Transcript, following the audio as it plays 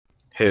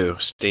Who?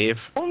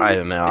 Steve? I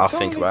don't know. I'll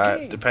think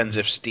about it. Depends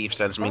if Steve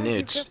sends me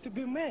nudes. You have to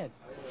be mad?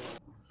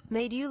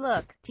 Made you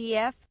look.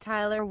 TF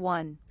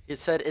Tyler1. He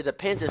said it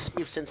depends if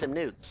Steve sends him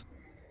nudes.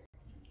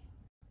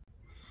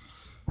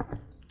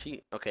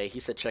 Okay, he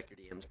said check your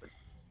DMs, but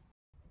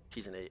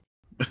she's an idiot.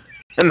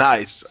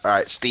 Nice.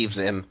 Alright, Steve's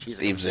in. She's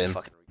Steve's in.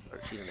 Fucking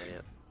retard. She's an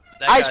idiot.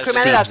 Ice Cream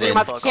ended at 3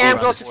 Steve's months. Cam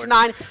Girl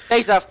 69.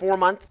 Thanks that 4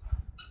 month.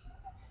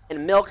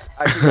 And Milks,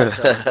 I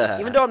appreciate that.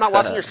 Even though I'm not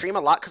watching your stream a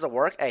lot because of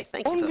work, hey,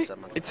 thank you for the 7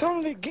 months. It's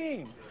only a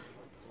game.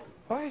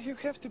 Why you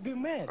have to be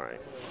mad?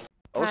 Alright.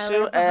 Tyler,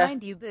 Osu,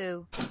 behind you,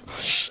 boo.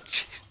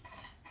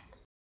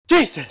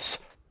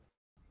 Jesus!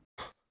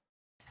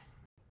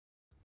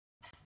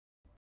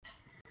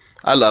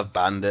 I love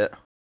Bandit.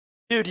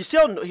 Dude, you see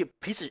how he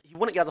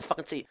wouldn't get out of the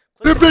fucking seat.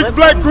 The big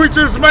black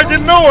creatures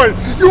making noise.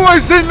 You ain't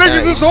seen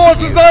niggas as hard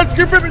as I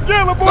skipping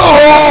together, boy.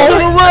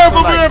 Turn around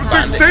for me,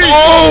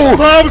 M16.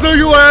 Bombs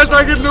on your ass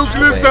like a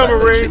nuclear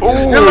submarine.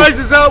 Your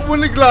license out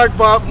when the Glock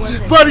pop.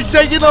 Body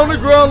shaking on the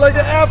ground like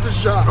an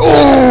aftershock.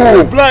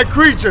 Black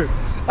creature.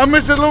 I'm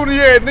Mr. Looney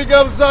Head,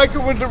 nigga. I'm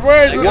psycho with the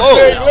range with the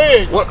big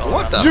legs.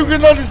 What the? You can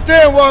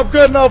understand why I'm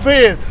cutting off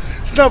heads.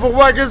 Snuffing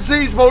whack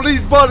MCs,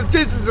 police,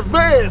 politicians, and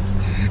fans.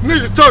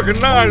 Niggas talking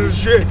nine and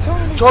shit.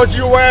 Charge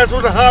your ass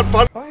with a hot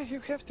pot. Why you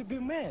have to be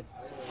mad?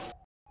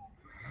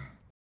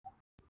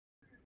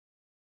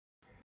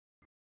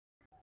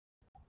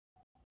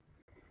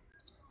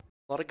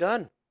 A lot of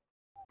gun.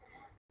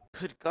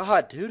 Good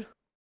God, dude.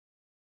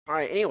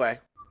 Alright, anyway.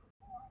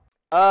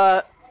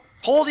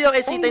 Polio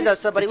AC thing that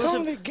somebody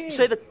you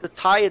say that the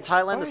Thai in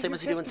Thailand the same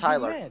as you do in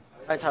Tyler.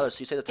 Hi Tyler, so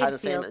you say the Thai the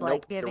same It feels and like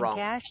nope, you're giving wrong.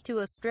 cash to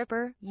a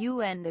stripper.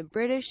 You and the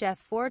British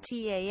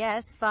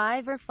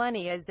F4TAS5 are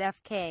funny as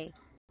FK.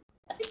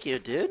 Thank you,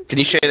 dude. Can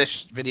you show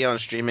this video on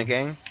stream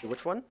again?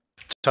 Which one?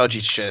 Told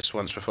you to show this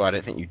once before. I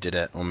don't think you did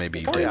it, or maybe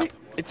you did.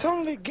 It's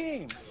only a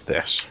game.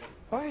 This.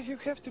 Why you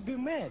have to be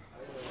mad?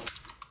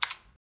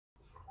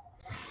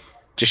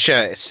 Just show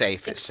it. It's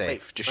safe. It's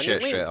safe. Wait, Just show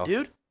it straight off.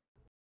 Dude.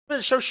 I'm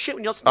gonna show shit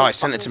when you Oh, I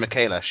sent it to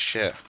Michaela.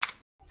 Shit.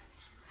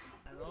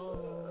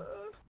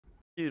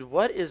 Dude,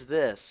 what is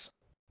this?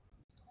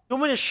 You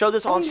want me to show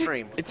this on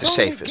stream? It's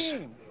safe.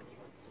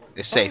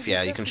 It's safe.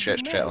 Yeah, you can show it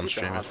straight on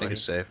stream. I think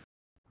it's safe.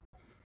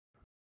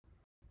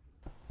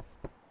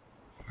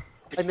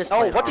 I missed.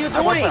 Oh, what are you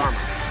doing?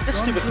 This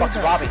stupid fuck's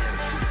robbing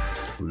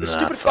him. This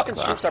stupid fucking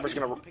stream sniper's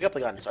gonna pick up the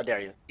gun. So I dare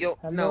you. Yo,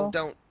 no,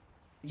 don't.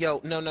 Yo,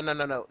 no,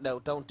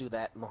 don't do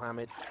that,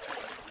 Mohammed.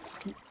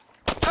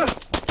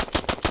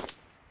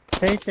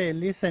 Hey,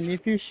 listen,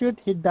 if you shoot,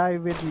 he die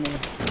with me.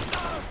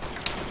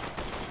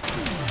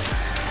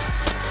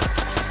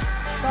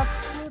 Stop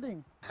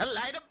shooting.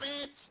 Light a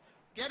bitch!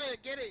 Get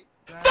it!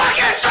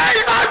 Fucking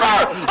stream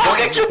sniper! I'll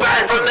get you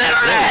banned from the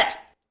internet!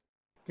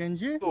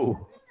 Kenji? 2,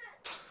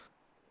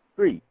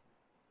 3,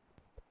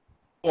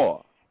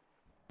 4,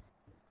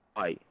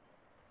 5,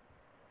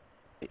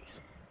 6.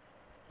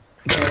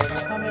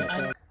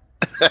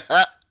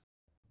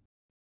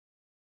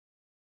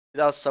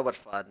 That was so much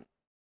fun.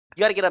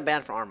 You gotta get him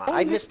banned from Arma.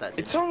 I missed that.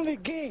 It's only a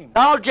game.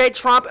 Donald J.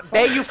 Trump,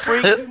 Bay You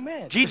Freak,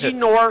 GG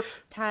Nor.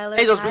 Tyler,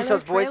 Hey, those Tyler,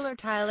 Resource boys.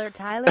 Tyler.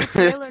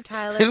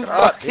 Who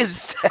fucking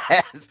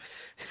says?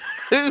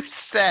 Who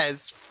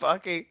says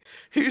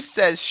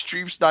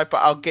stream sniper?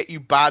 I'll get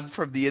you banned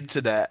from the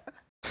internet.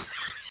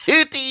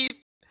 Who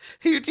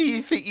do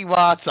you think you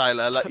are,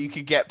 Tyler? Like you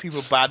can get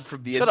people banned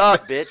from the Shut internet?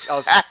 up, bitch. I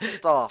was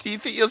pissed off. Do you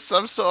think you're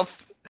some sort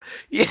of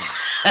yeah?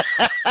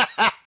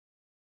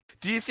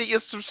 Do you think you're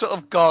some sort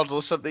of god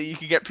or something? You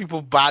can get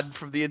people banned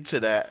from the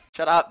internet.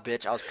 Shut up,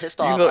 bitch. I was pissed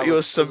off. thought you were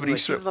in somebody the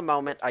heat of the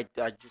moment. I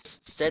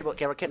just said what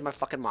came in my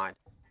fucking mind.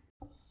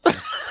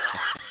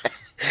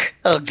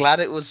 Oh, glad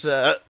it was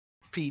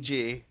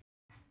PG.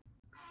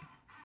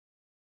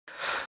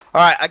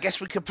 Alright, I guess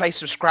we could play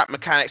some scrap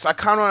mechanics. I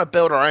kind of want to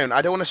build our own.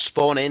 I don't want to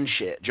spawn in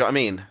shit. Do you know what I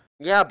mean?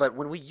 Yeah, but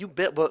when you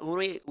build, whatever.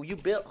 We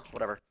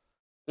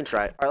can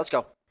try it. Alright, let's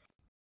go.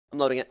 I'm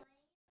loading it.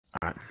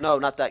 Alright. No,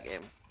 not that game.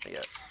 Not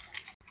yet.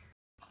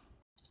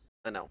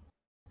 I know.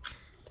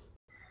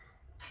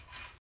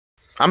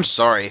 I'm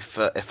sorry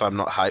if I'm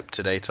not hyped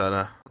today,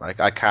 Tyler. Like,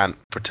 I can't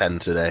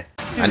pretend today.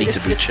 Dude, I need to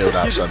be chilled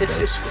out some days.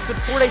 It's been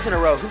 4 days in a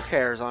row. Who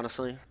cares,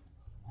 honestly?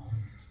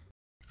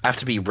 I have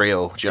to be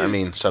real. Do you know what I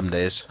mean? Some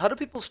days. How do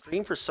people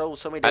stream for so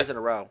many days in a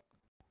row?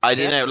 I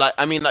don't know. Like,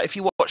 I mean, like if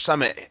you watch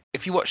Summit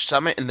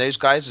and those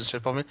guys and so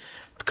probably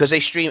because they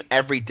stream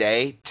every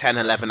day, 10,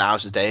 11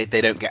 hours a day, they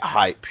don't get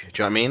hype. Do you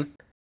know what I mean?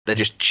 They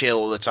just chill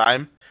all the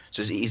time,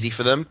 so it's easy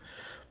for them.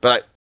 But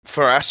like,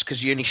 for us,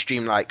 because you only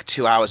stream like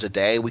 2 hours a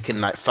day, we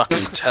can like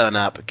fucking turn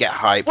up, get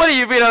hype. What do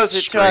you mean I was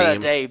 2 hours a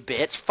day,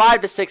 bitch?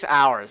 5 to 6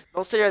 hours.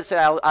 Don't sit here and say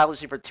I was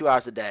stream for 2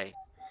 hours a day.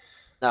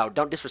 No,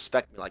 don't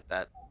disrespect me like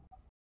that.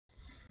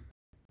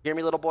 Hear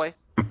me, little boy?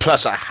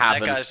 Plus, I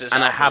haven't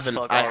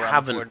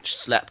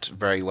slept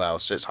very well,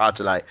 so it's hard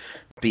to like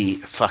be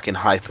fucking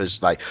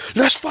hypers like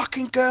let's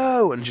fucking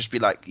go and just be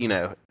like, you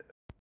know.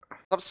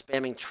 Stop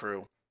spamming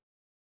true.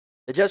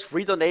 They just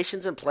read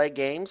donations and play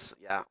games.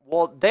 Yeah.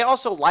 Well, they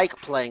also like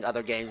playing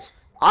other games.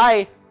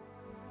 I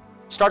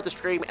start the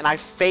stream and I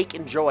fake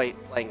enjoy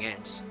playing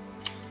games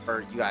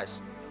for you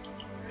guys.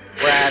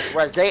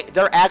 Whereas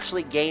they're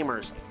actually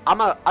gamers.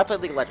 I play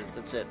League of Legends.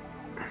 That's it.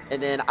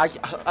 And then I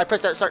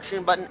press that start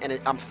stream button and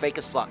I'm fake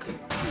as fuck.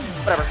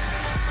 Whatever.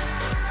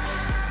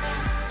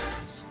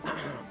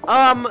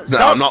 No,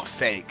 I'm not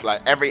fake.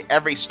 Like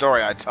every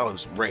story I tell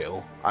is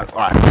real.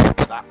 Alright,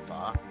 that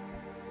far.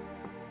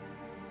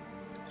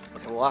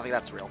 Okay, well I think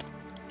that's real.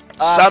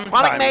 Sometimes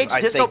Chronic Mage,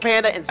 I Disco think...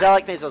 Panda, and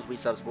Zelic thanks those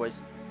resubs,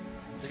 boys.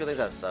 Disco thanks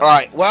that sub.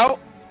 Alright, well,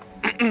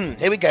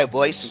 here we go,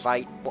 boys.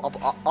 Invite.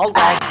 Well, I'll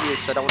lag for you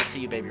because I don't want to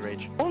see you, Baby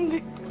Rage. Only,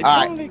 it's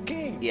Alright. only a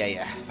game.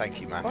 Yeah,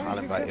 thank you, man. Why I'll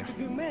you invite have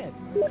you. to be mad?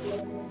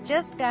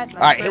 Just got my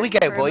Alright, here we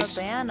first go, perma boys.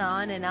 ban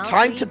on, and I'll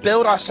Time tweet to build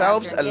you back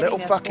ourselves after a little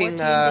getting fucking,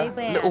 14-day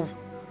ban.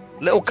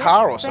 little I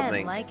car or just spent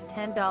something. like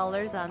 $10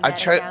 on I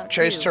that account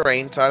chose too.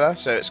 terrain, Tyler,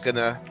 so it's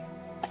gonna...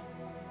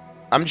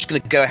 I'm just gonna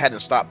go ahead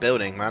and start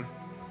building, man.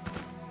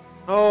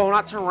 Oh,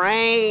 not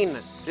terrain,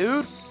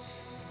 dude.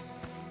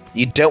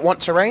 You don't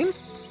want terrain?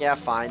 Yeah,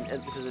 fine.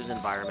 Because there's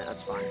environment,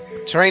 that's fine.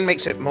 Terrain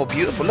makes it more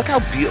beautiful. Look how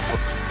beautiful.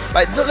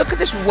 Like, look at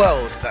this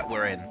world that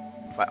we're in.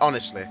 Like,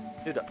 honestly.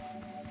 Dude,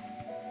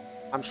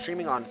 I'm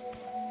streaming on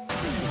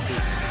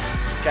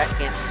 60p. Chat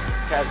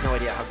has no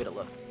idea how good it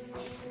looks.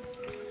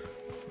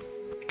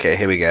 Okay,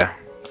 here we go.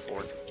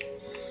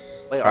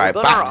 Wait, are Alright,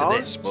 we building back our to own?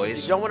 this,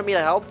 boys. You don't want me to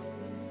help?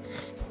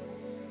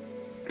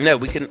 No,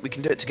 we can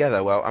do it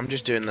together. Well, I'm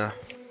just doing the...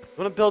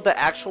 You want to build the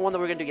actual one that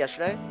we were going to do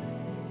yesterday?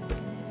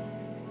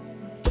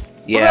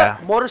 Yeah.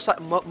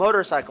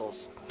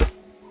 Motorcycles.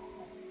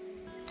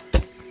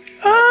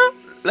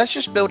 Let's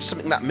just build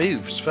something that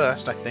moves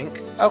first, I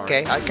think.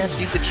 Okay, I guess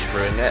you could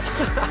screwing it.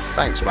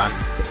 Thanks, man.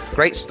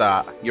 Great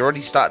start. You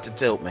already started to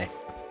tilt me.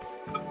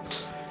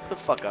 The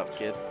fuck up,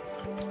 kid.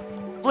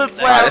 Flip Alright,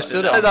 flap. let's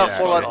build it Hey, on that there.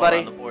 for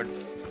buddy.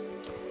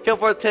 Kill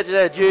for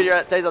attention, Junior.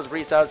 Thanks, those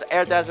resubs.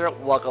 Air Desert,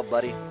 welcome,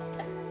 buddy.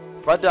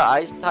 Run to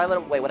ice, Tyler.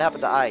 Wait, what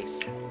happened to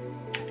ice?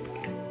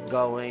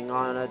 Going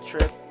on a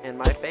trip, and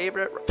my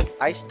favorite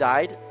ice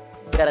died.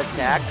 Got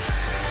attacked.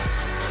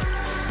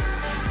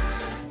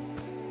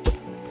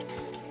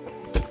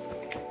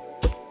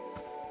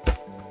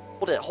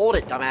 Hold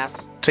it,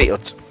 dumbass.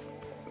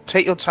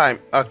 Take your time.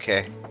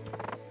 Okay.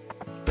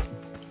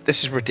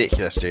 This is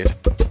ridiculous, dude.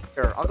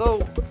 Sure, I'll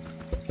go.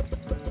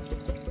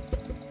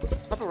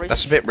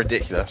 That's a bit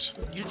ridiculous.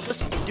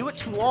 Listen, you do it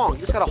too long. You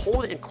just gotta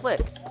hold it and click.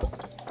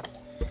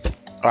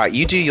 Alright,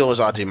 you do yours,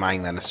 I'll do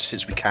mine then,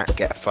 since we can't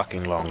get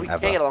fucking long We ever.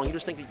 can't get along. You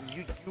just think that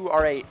you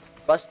are a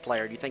bust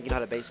player. You think you know how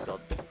to base build.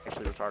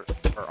 Actually,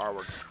 retarded. Or R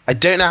word. I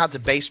don't know how to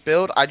base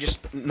build. I just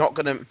not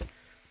gonna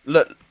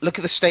look at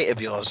the state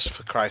of yours,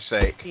 for Christ's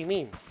sake. What do you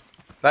mean?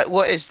 Like,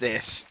 what is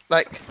this?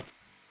 Like,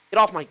 get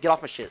off my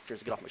shit.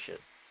 Seriously, get off my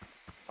shit.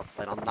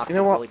 I'm not you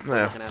know what? really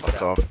No,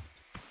 fuck off.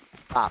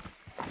 Stop.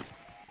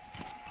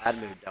 Bad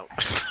mood, don't.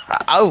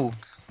 Oh,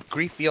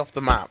 griefy off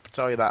the map.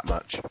 Tell you that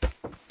much.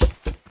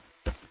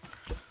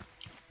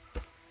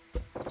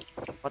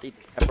 I'll eat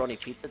this pepperoni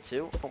pizza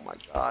too. Oh my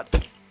god.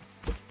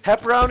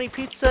 Pepperoni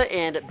pizza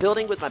and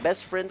building with my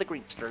best friend, the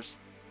Greeksters.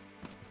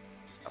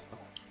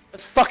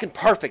 That's fucking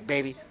perfect,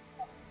 baby.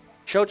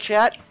 Show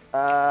chat.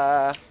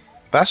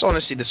 That's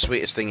honestly the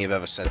sweetest thing you've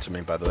ever said to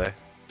me, by the way.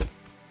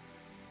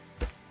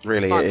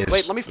 Really, it is.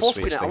 Wait, let me full the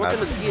screen it. sweetest I want thing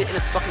them to see it in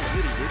its fucking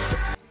beauty,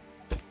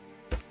 dude.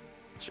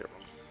 Sure.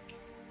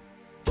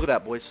 Look at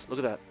that, boys. Look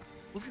at that.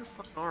 Move your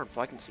fucking arm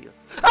so I can see it.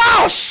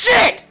 Oh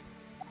shit!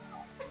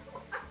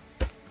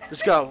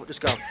 Just go.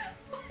 Just go.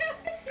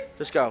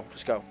 Just go.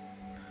 Just go.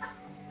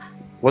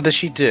 What does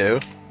she do?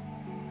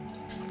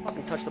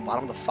 Fucking touch the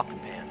bottom of the fucking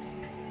pan.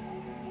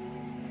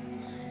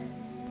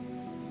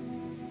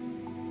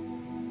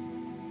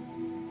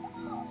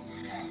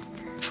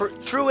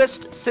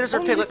 Truest Scissor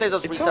Piglet, there's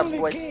those resubs,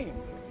 boys. Game.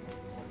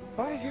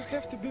 Why you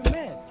have to be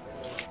mad?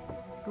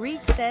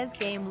 Greek says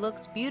game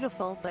looks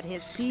beautiful, but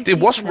his PC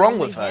Dude, what's can wrong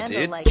only with her, handle,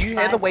 dude? like, Do you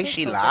hear the 5 way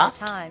she pixels at a laughed?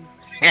 time.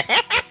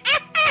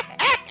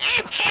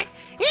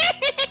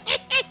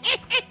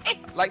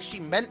 Like she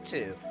meant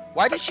to.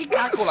 Why did she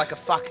cackle like a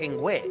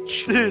fucking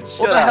witch? Dude,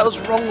 what the hell's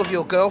wrong with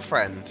your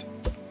girlfriend?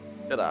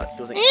 Shut up.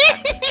 She wasn't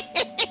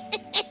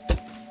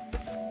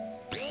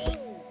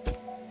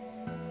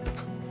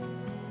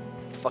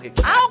fucking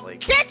cackling.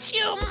 Get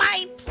you,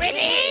 my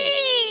pretty!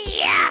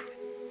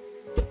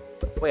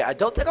 Wait, I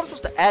don't think I'm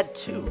supposed to add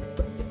 2.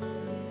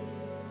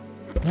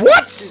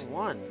 What?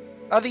 1.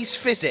 Are these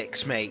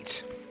physics,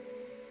 mate?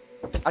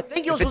 I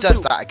think you're If it supposed to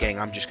does do that again,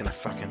 I'm just gonna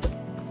fucking...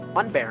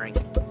 1 bearing.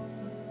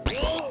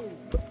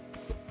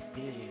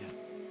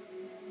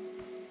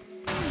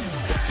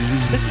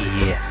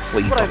 Yeah.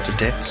 What, you what I- Dr.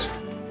 Dis?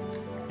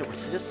 What did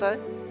you just say?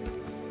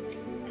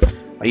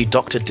 Are you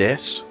Dr.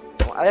 Dis?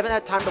 Well, I haven't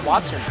had time to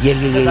watch him. Yeah,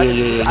 Because I've been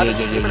yeah,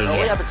 streaming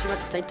early. yeah. I've been streaming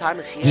at the same time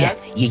as he Yeah,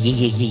 has. yeah.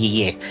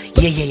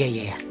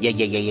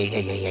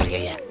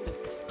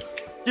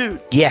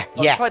 Dude. Yeah,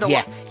 probably don't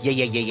yeah.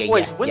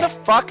 Boys, when the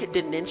fuck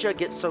did Ninja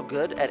get so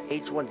good at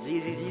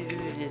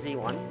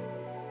H1ZZZZZ1?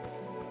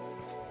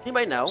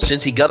 Anybody know?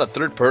 Since he got a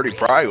third-party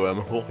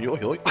program.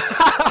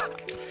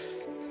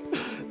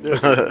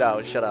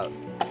 No, shut up.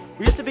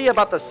 We used to be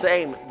about the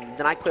same,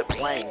 then I quit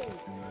playing.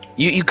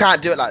 You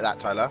can't do it like that,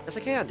 Tyler. Yes, I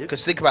can, dude.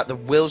 Because think about it, the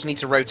wheels need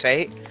to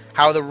rotate.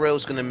 How are the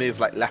wheels going to move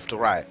like left or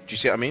right? Do you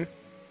see what I mean?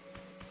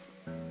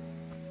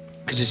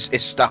 Because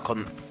it's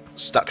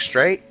stuck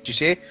straight. Do you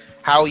see?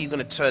 How are you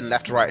going to turn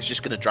left or right? It's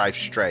just going to drive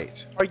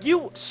straight. Are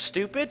you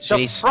stupid? So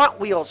the front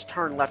wheels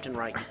turn left and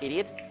right, you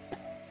idiot.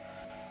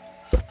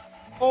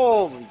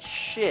 Holy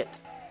shit.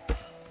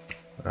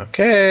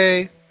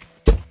 Okay.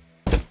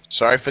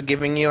 Sorry for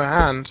giving you a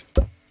hand.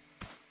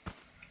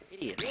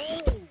 Idiot.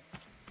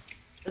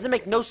 Doesn't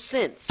make no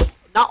sense.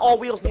 Not all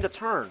wheels need a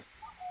turn.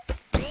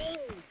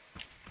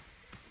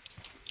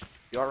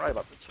 You're right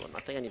about this one. I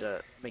think I need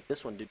to make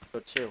this one do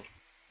good too.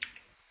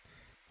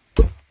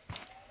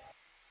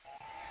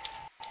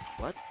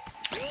 What?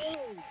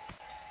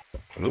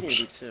 You need to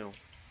do too.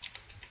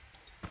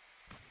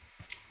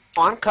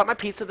 Come on, cut my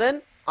pizza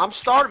then. I'm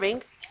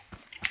starving.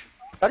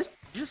 That is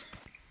just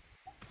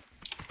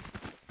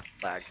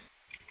lag.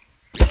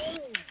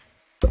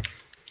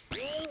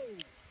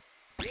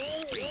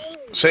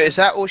 So is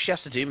that all she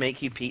has to do?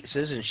 Make you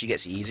pizzas and she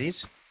gets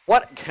Yeezys?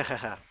 What?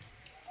 I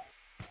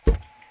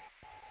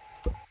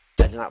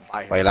did not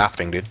buy her. Why are you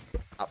laughing, dude?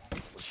 Oh,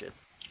 bullshit.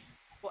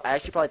 Well, I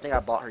actually probably think I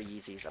bought her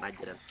Yeezys and I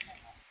didn't.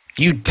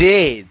 You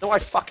did! No, I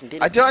fucking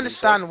didn't. I don't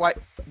understand why.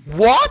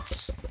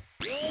 What?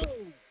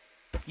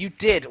 You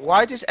did.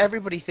 Why does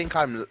everybody think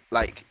I'm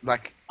like? Why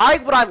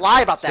would I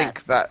lie about that?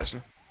 Think that.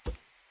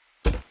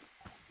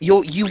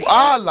 You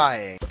are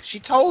lying. She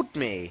told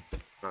me.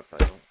 Not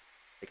telling you.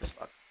 Fake as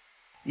fuck.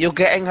 You're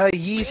getting her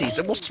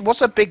Yeezys.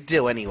 What's a big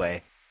deal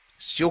anyway?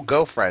 It's your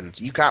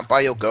girlfriend. You can't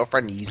buy your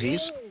girlfriend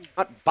Yeezys.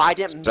 I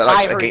didn't So, buy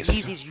like, her against-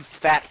 Yeezys, you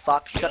fat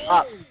fuck. Shut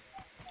up.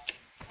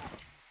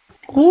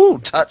 Ooh,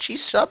 touchy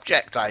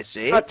subject, I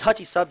see. Not a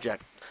touchy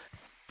subject.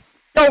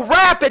 Yo,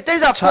 Rapid!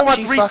 There's a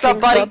Touchy 413 sub, fucking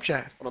buddy!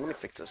 subject. Hold on, let me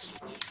fix this.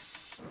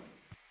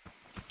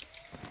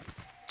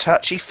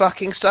 Touchy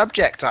fucking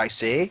subject, I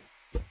see.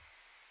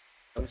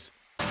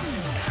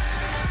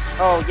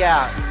 Oh,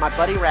 yeah, my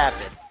buddy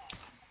Rapid.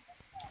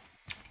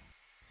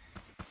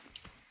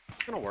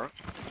 It's gonna work.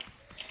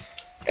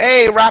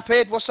 Hey,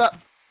 Rapid, what's up,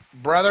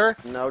 brother?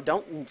 No,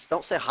 don't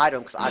say hi to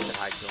him, because I said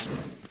hi to him.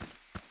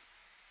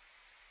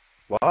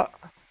 What?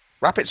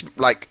 Rapid's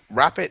my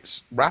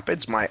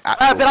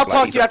actual. Rapid, I'll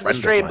talk to he's you a after the friend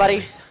of stream, mine.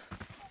 buddy.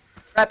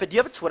 Rapid, do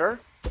you have a Twitter?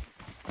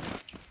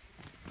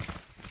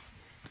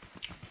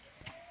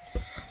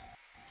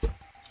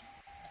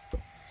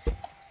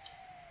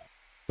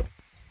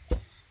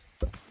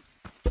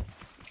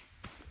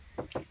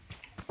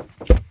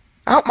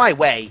 Out my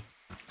way.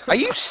 Are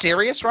you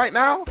serious right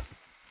now?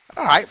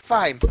 Alright,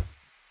 fine.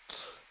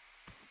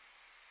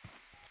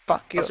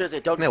 Fuck you. Oh, seriously,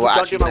 don't, No, don't well,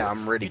 do actually, my, no,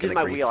 I'm really you did gonna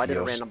my agree wheel, to I did a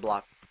yours. random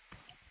block.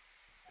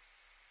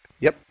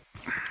 Yep.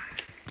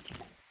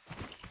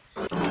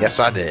 Yes,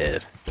 I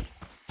did.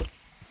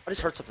 I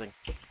just heard something.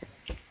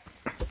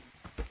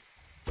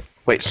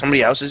 Wait,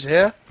 somebody else is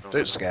here?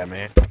 Don't scare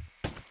me.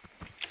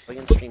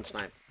 Fucking stream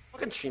snipe.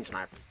 Fucking stream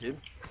snipers, dude.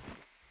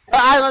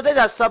 I don't know, there's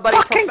that somebody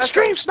Fucking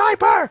professor. stream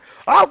sniper!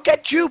 I'll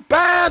get you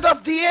banned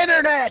off the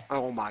internet!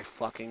 Oh my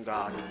fucking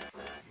god.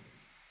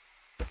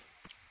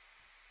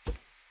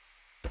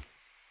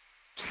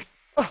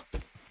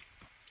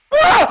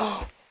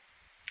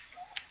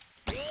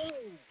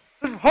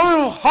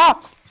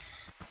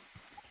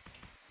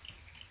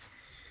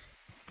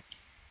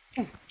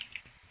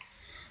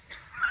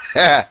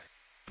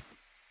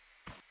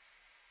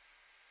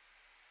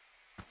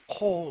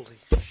 Holy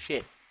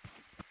shit.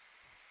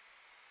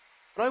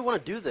 Why do I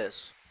want to do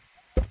this?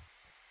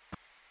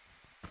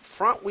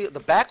 Front wheel, the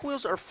back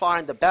wheels are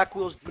fine, the back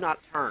wheels do not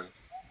turn.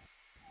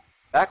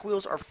 Back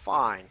wheels are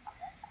fine.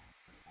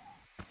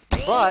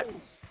 But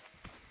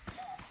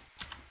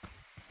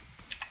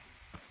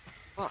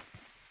fuck.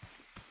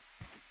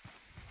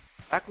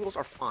 Back wheels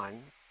are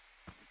fine.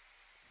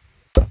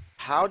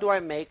 How do I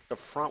make the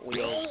front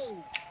wheels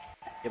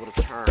able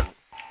to turn?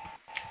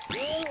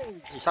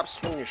 Stop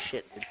swinging your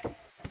shit, dude.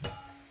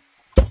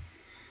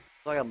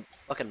 Like I'm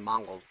fucking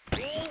Mongol.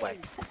 Away.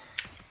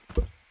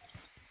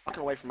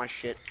 Fucking away from my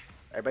shit.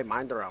 Everybody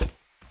mind their own.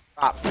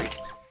 Stop, freak.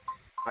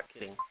 Not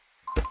kidding.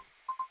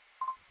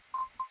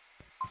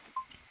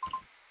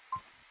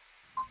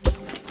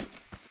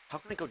 How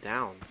can I go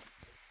down?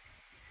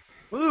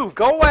 Move!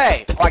 Go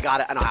away! Oh, I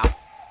got it. I know how.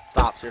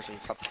 Stop. Seriously.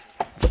 Stop.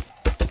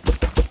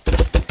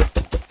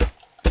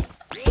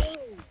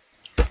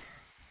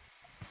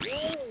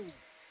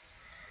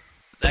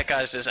 That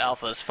guy's just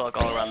alpha as fuck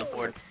all around the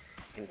board.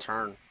 In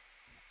turn.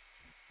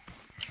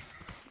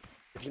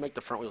 If you make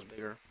the front wheels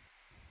bigger.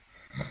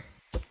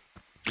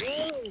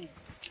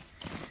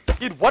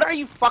 Dude, what are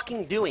you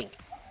fucking doing?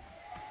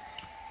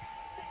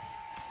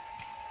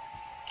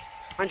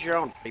 Find your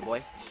own, pretty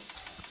boy.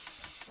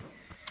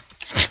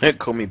 Don't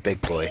call me big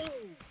boy.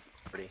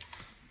 Pretty.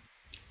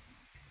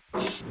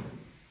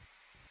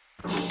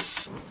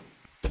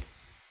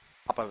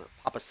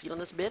 Pop a seat on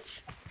this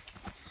bitch.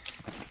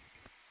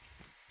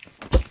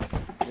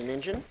 An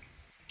engine.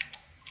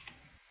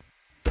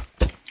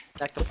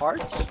 Back to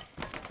parts.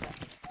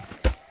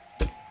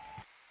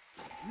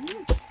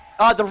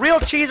 The real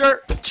cheese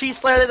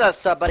slayer, that's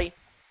sub, buddy.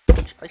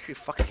 At least you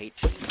fucking hate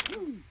cheese.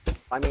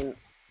 I mean,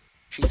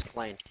 cheese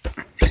plain.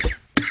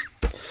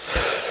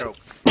 Joke.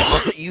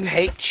 You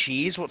hate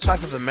cheese? What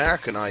type of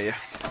American are you?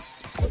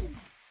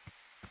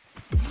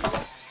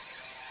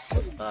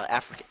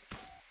 African.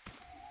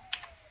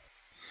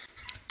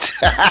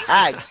 Good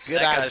That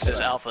guy's answer.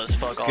 just alpha as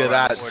fuck all Good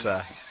around the board.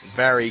 answer.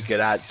 Very good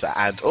answer,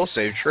 and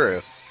also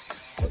true.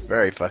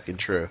 Very fucking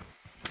true.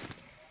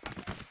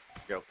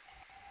 Joke.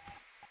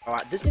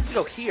 Alright, this needs to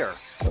go here.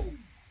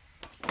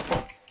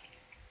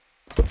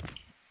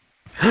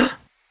 How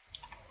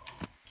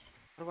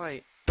do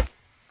I...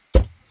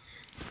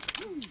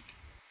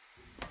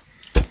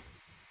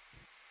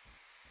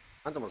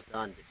 I'm almost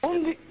done,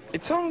 dude.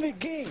 It's only a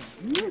game.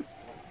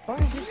 Why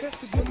you have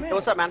to be mad? Hey,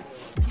 what's up, man?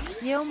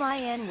 Yo, my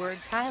N-word,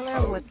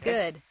 Tyler, what's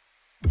good?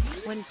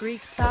 When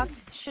Greek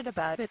talked shit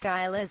about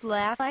Akaila's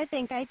laugh, I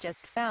think I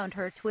just found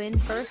her twin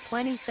first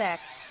 20 sec.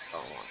 Oh,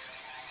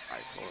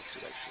 alright, so let's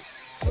see that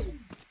shit.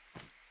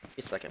 Give me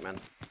a second, man.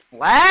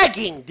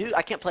 Lagging, dude!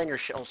 I can't play in your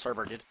shell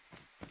server, dude.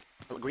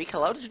 Greek,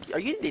 hello? Are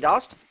you in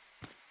DDoSed?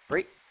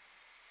 Greek?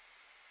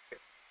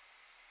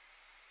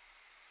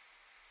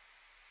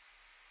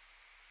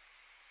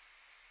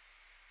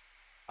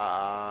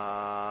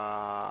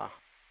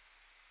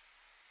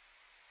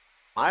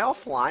 Am I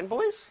offline,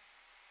 boys?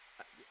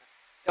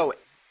 Yo, wait,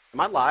 am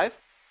I live?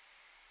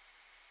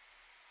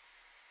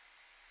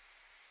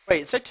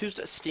 Wait, it said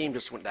Tuesday. Steam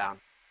just went down.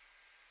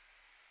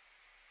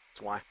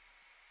 That's why.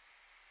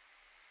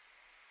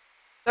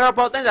 There are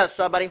both. Thanks that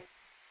sub, buddy.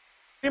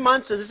 3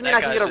 months. Does this mean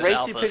I can get a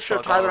racy picture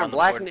of Tyler and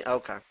Black?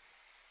 Okay.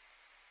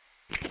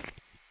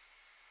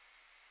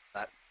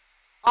 That.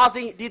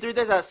 Ozzy, D3,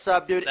 there's that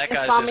sub, dude. That guy's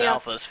Insomnia, just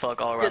alpha as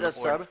fuck all around get the that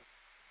board. sub.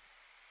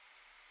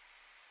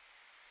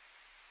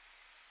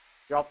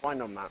 You're offline,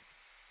 no, I'm not.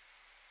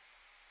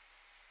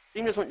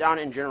 Steam just went down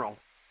in general.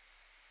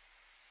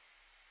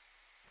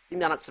 Steam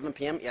down at 7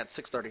 p.m. Yeah, it's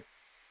 6:30.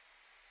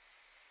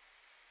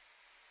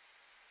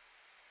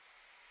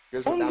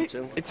 Yours went down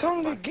too. It's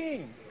only a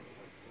game.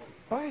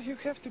 Why you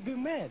have to be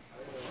mad?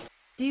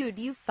 Dude,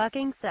 you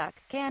fucking suck.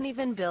 Can't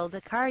even build a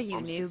car, you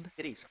noob.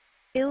 Kitties.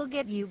 It'll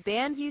get you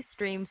banned, you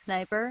stream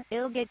sniper.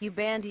 It'll get you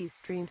banned, you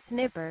stream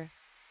snipper.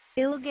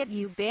 It'll get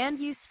you banned,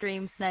 you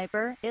stream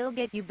sniper. It'll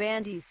get you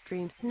banned, you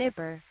stream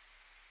snipper.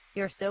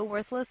 You're so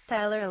worthless,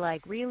 Tyler,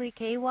 like really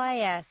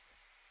KYS.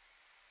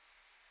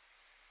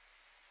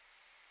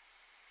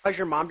 How's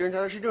your mom doing,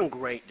 Tyler? She's doing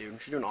great,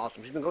 dude. She's doing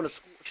awesome. She's been going to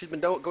school. She's been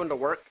going to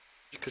work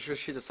because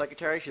she's a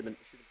secretary. She's been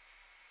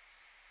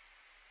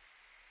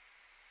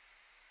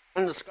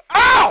and the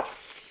ow!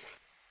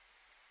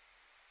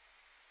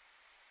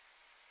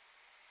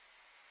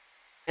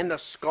 And the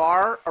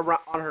scar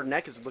around on her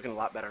neck is looking a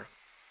lot better.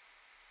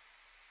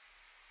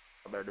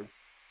 Better, dude.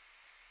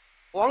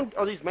 How long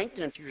are these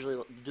maintenance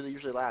usually? Do they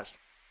usually last?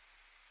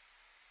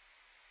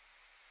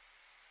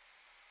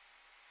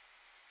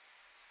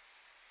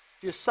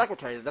 She's a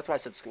secretary. That's why I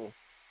said school.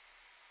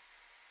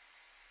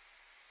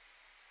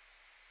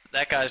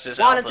 That guy's just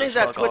Juan, alpha as thanks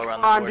that fuck all Twitch around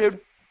Prime, the board.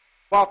 dude.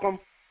 Welcome.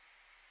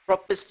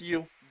 Rough fist to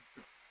you.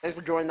 Thanks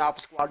for joining the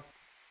Alpha Squad.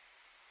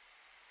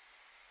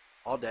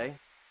 All day.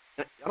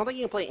 I don't think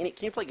you can play any.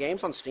 Can you play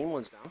games on Steam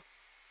when it's down?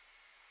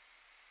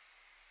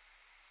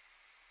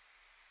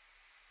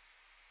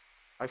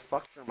 I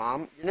fucked your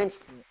mom. Your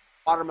name's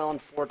Watermelon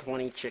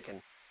 420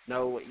 Chicken.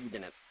 No, you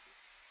didn't.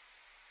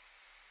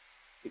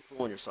 Keep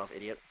fooling yourself,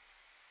 idiot.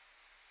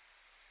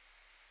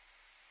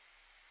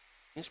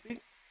 Can you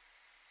speak?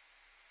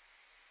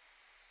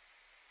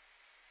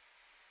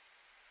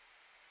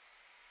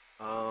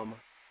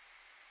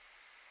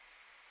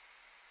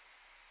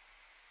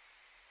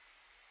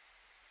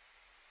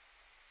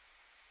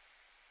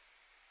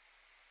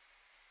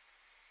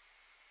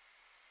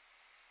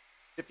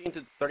 $15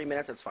 to 30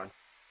 minutes, that's fine.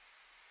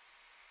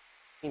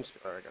 Alright,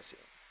 I gotta see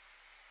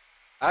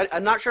it.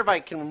 I'm not sure if I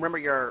can remember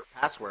your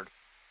password. It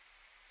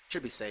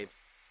should be saved.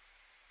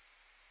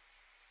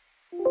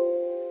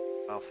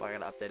 Oh, fuck, I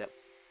gotta update it.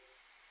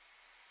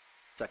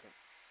 Second.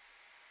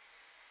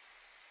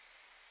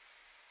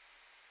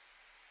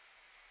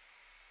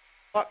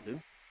 Fuck,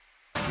 dude.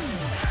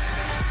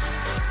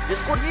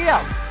 Discord,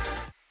 yeah!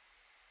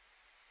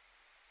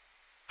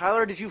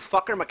 Tyler, did you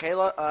fuck her,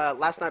 Michaela?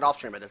 Last night off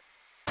stream I did.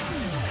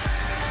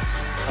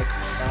 Like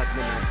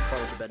midnight before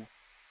I went to bed.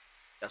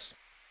 Yes.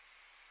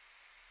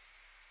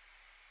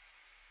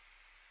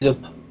 Yep.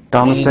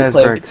 Thomas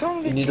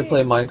You need to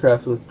play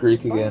Minecraft with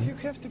Greek Why again. you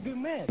have to be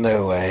mad?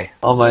 No way.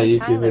 On my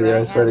YouTube Tyler,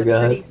 video, I swear to have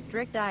a pretty God.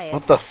 strict diet.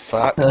 What the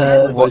fuck?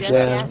 I was Watched just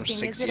this asking, from is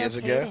 6 it years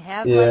okay ago. to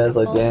have Yeah, like it's a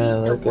like, full damn,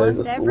 pizza that guy's once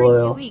just every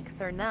loyal. 2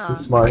 weeks or He's not?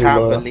 smart, he's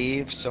Can't loyal.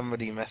 believe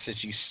somebody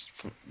messaged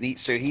you.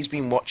 So he's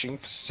been watching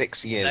for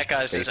 6 years. That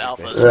guy's just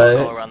alpha as basically. fuck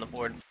Right. all around the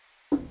board.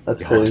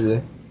 That's God.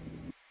 crazy.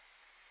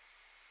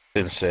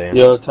 Insane.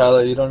 Yo,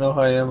 Tyler, you don't know who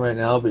I am right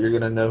now, but you're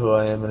gonna know who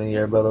I am in a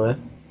year, by the way.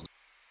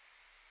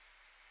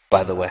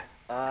 By the way.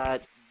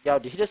 Yo,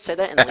 did he just say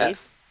that and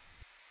leave?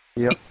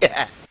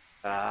 Yeah.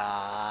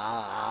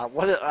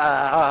 What?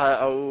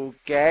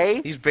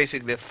 Okay. He's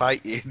basically a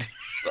fight you.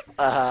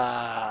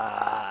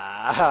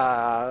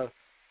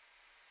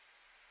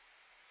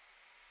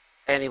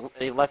 And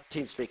he left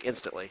TeamSpeak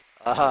instantly.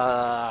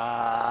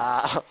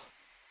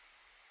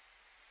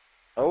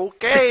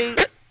 Okay.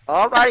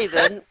 Alrighty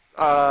then.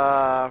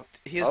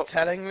 He was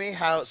telling me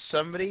how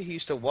somebody who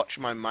used to watch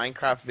my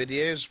Minecraft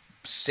videos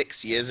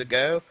 6 years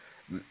ago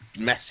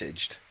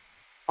messaged.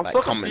 I'm like,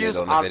 still confused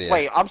on the on. video.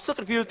 Wait, I'm still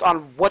confused on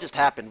what just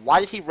happened. Why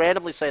did he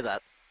randomly say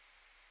that?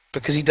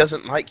 Because he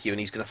doesn't like you and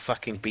he's gonna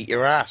fucking beat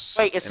your ass.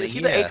 Wait, is in a he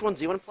the year.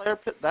 H1Z1 player?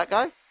 That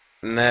guy?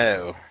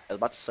 No. I was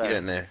about to say. You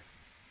don't know.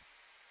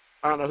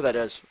 I don't know who that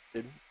is,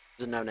 dude.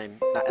 There's a no name.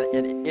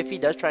 And if he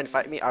does try and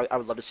fight me, I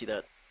would love to see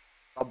that.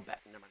 I'll bet.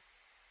 Never mind.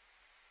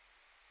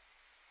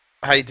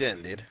 How you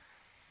doing, dude?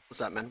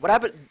 What's up, man? What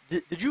happened?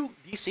 Did you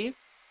DC?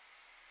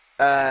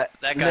 That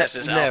guy's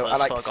just no, alpha I as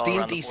like fuck all Steam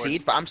around the board.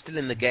 DC'd, but I'm still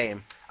in the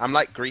game. I'm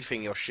like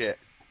griefing your shit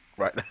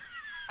right now.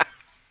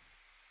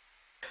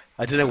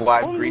 I don't know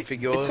why I'm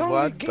griefing your it's only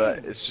one, a game.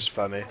 but it's just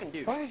funny.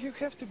 Why you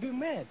have to be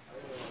mad?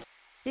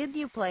 Did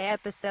you play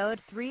episode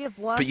 3 of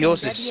Walking But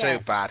yours Dead is so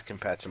yet? bad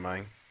compared to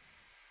mine.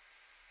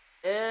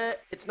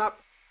 It's not.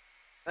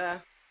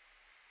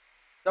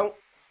 Don't.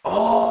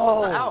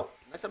 Oh! It's not out.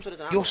 Next episode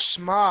isn't out. You're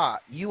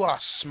smart. You are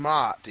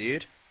smart,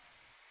 dude.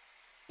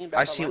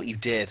 I see what you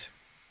did.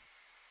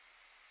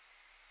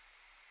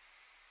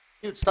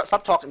 Dude,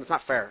 stop talking. It's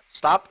not fair.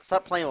 Stop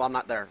playing while I'm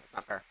not there. It's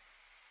not fair.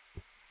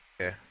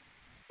 Yeah.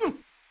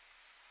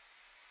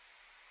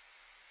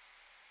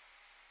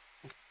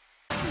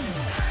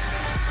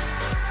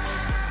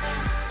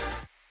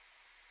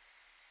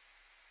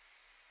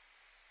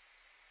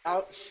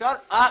 Oh,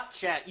 shut up,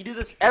 chat. You do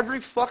this every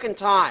fucking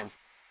time.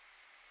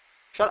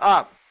 Shut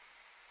up.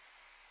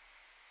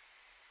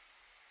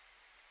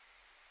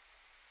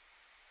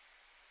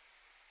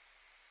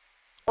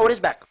 Oh, it is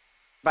back.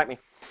 Bite me.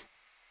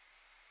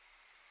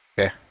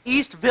 Okay.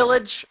 East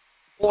Village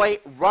boy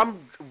rum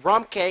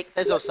cake.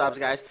 Thanks those subs,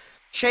 guys.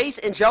 Chase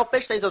and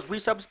Jellyfish. Thanks those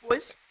resubs,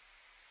 boys.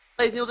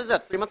 Ladies and gentlemen, is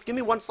that 3 months? Give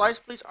me one slice,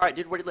 please. All right,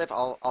 dude. Where do you live?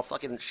 I'll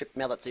fucking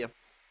mail that to you.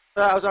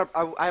 I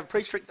have a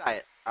pretty strict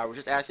diet. I was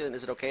just asking,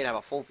 is it okay to have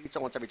a full pizza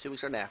once every 2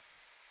 weeks or now?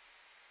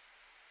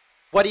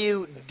 What do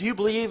you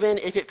believe in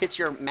if it fits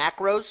your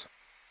macros?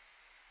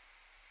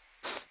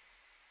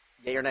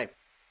 Yeah, your name.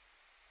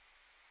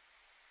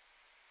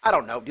 I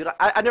don't know, dude.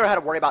 I never had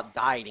to worry about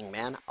dieting,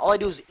 man. All I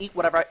do is eat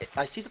whatever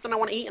I see something I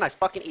want to eat, and I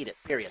fucking eat it.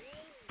 Period.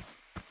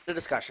 The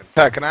discussion.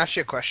 Can I ask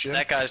you a question?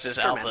 That guy's just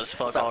Sure, alpha man. as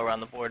fuck What's up? all around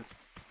the board.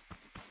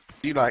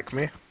 Do you like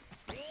me?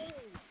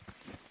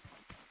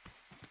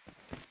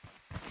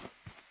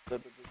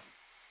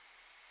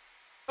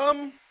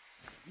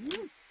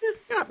 You're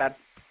not bad.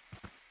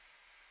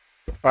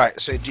 Right,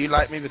 so do you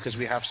like me because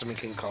we have something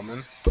in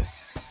common?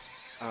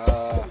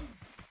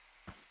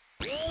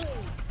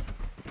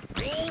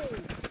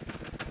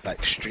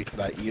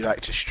 Like you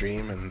like to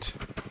stream and...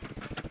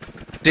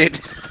 Dude!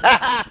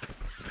 What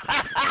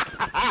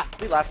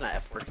are you laughing at,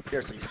 F word?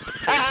 Seriously.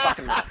 Shut your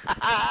fucking mouth.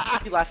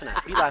 What are you laughing at?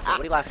 What are you laughing at?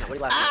 What are you laughing at? What are you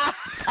laughing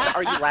at? What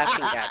are you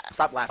laughing at?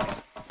 Stop laughing.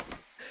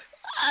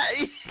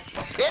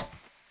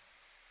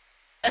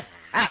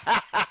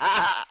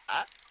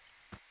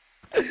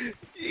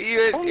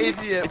 You're an Only-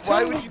 idiot. it's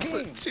Why only would you a game.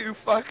 put two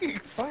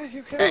fucking... Why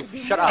you have Hey, to be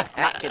shut mad? up.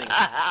 I'm not kidding.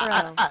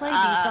 Bro, play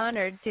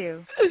Dishonored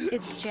too.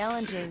 It's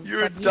challenging,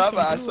 You're a but you can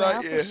dumbass, do aren't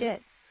alpha you?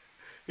 shit.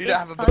 You don't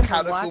It's have a fun to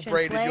mechanical watch and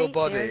brain in your play.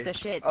 body. There's a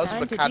shit Us ton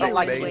to do mechanical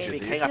like with to ways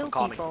speak. to Hang up kill and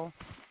call me. people.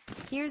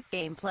 Here's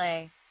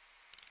gameplay.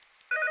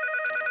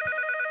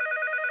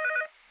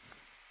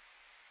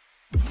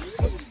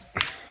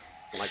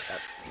 Like that.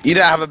 You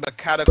don't have a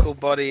mechanical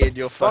body in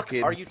your Fuck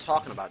fucking... are you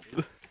talking about,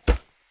 dude?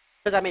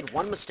 Because I made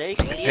one mistake.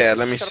 Idiot. Yeah,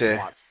 let me Shut up see. and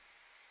watch.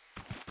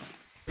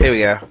 Here we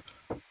go.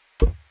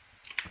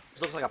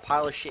 This looks like a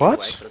pile of shit What?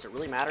 anyway, so does it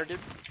really matter, dude?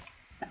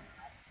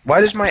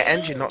 Why does my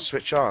engine not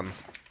switch on?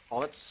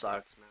 Oh, that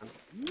sucks,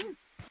 man.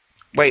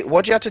 Wait,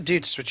 what do you have to do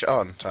to switch it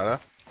on, Tyler?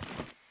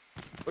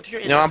 What's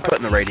your You know, I'm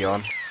putting the radio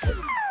on.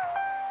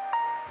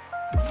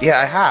 Yeah,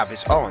 I have.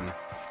 It's on.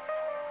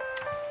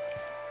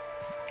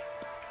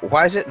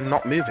 Why is it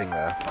not moving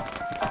there?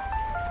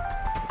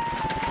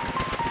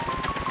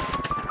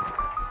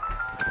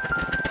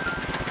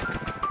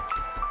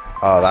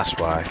 Oh, that's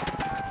why.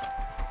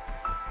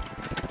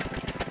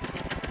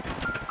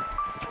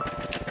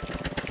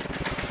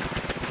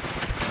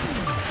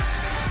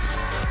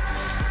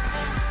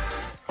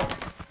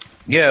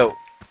 Yo,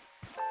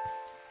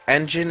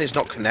 engine is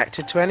not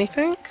connected to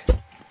anything?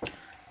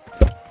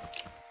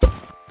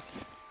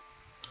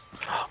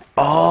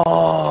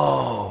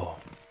 Oh.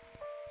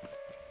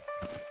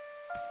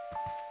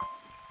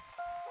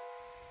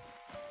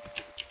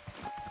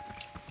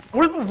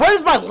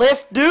 Where's my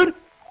lift, dude?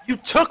 You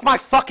took my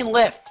fucking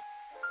lift.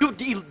 You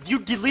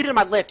deleted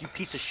my lift, you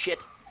piece of shit.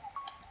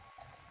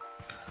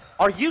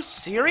 Are you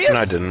serious? No,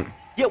 I didn't.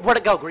 Yeah, where'd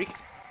it go, Greek?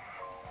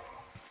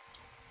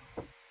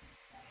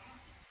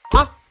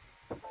 Huh?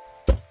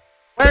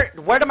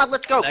 Where did my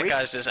lift go, That Greek?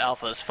 guy's just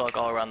alpha as fuck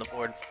all around the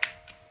board.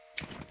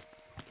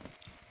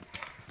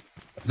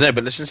 No,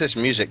 but listen to this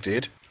music,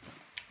 dude.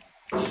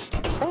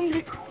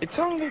 It's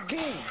only a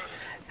game.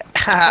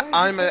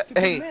 I'm a.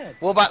 Hey,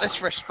 what about this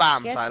for a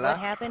spam, Guess Tyler? what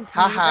happened to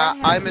me Haha, that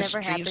has I'm a never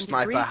stream happened to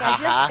sniper. Greek. I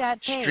just Haha,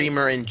 got paid.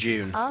 streamer in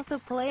June. Also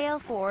play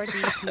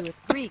L4D2 with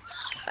Greek.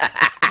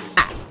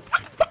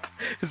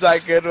 Is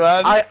that a good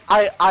one? I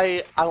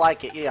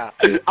like it, yeah.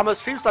 I'm a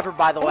stream sniper,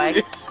 by the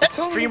way.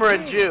 Streamer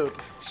in June.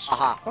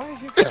 Aha.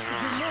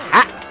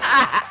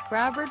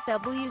 Robert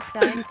W.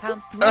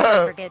 Steinkamp,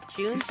 never forget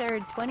June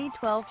 3rd,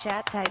 2012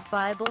 chat type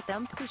Bible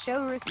thump to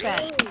show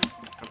respect.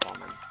 Grandpa,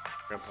 man.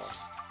 Grandpa.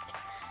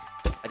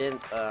 I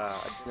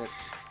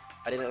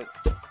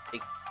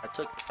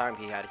took the time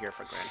he had here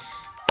for granted.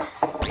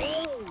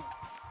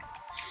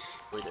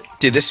 Really did.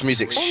 Dude, this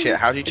music's shit.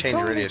 How do you change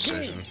the radio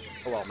station?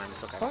 Oh well, man,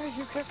 it's okay. Why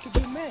you have to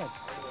be mad?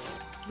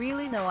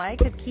 Really though, I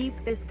could keep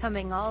this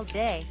coming all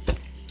day.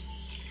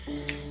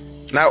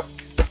 Now,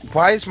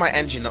 why is my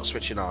engine not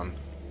switching on?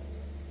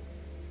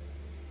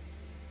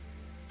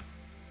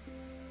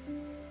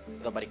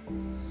 Nobody.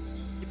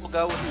 People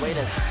go, it's the way it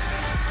is.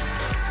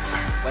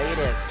 Way it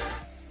is.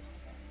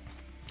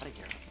 Out of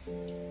here.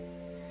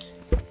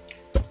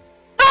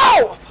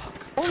 No!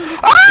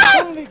 It's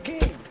only a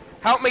game.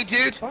 Help me,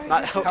 dude!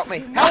 Not Help me!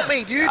 Help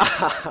me, dude!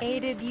 Hey,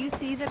 did you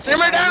see the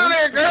Simmer thing I down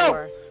linked there, girl!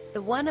 before?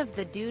 The one of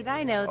the dude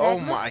I know that Oh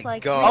looks my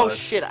like God. Oh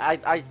shit, I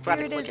forgot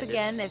Here to it click is it.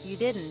 again if you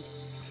didn't.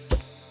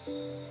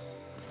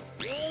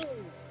 Wait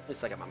a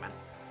second, my man.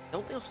 I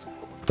don't think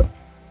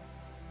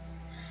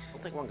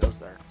one goes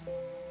there.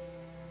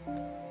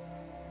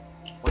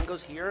 One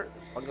goes here,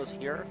 one goes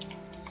here.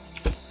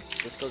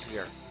 This goes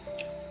here.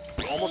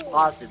 I'm almost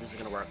positive this is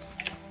gonna work.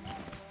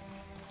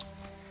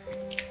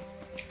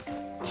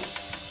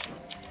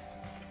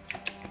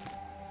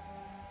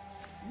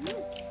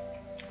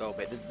 Go,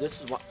 but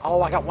this is one.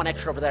 Oh, I got one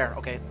extra over there.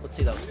 Okay, let's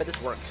see though. Bet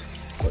this works.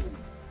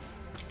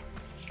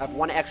 I have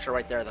one extra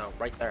right there though,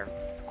 right there.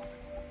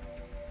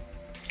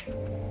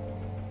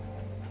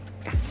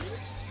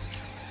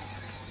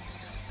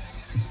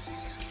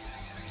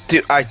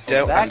 Dude, I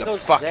don't That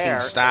goes fucking there,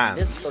 and stand.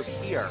 this goes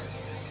here.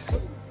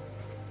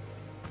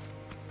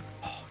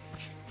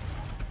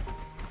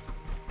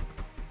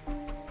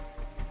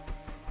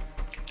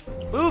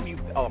 Move, you.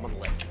 Oh, I'm on the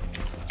left.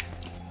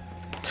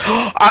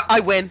 I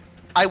win.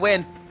 I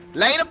win.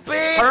 Later,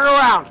 bitch. Turn it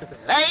around.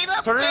 Later,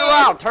 Turn it bitch.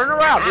 around. Turn it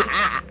around.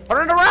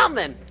 Turn it around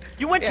then.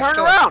 You went Yeah, turn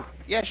sure. around.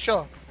 Yeah,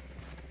 sure.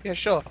 Yeah,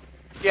 sure.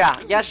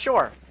 Yeah,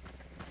 sure.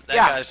 That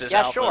Yeah, guy's just yeah,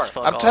 alpha sure. as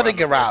fuck I'm all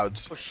turning around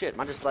the around. Oh shit,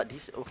 man, just let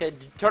these. Okay,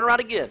 turn around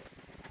again.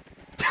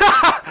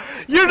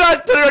 You're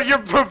not doing. You're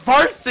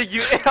reversing.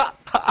 You.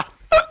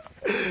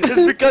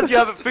 It's because you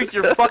haven't fixed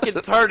your fucking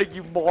turning,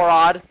 you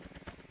moron.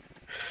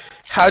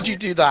 How'd you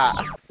do that?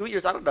 Do it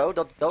yours. I don't know.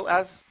 Don't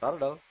ask. I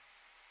don't know.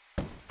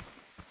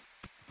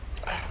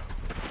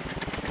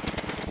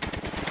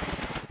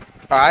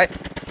 Alright.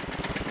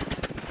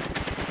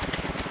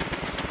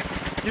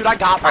 Dude, I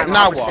got mine.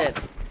 Now 100%.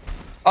 what?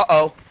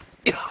 Uh-oh.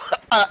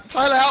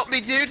 Tyler, help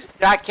me, dude.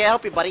 Yeah, I can't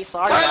help you, buddy.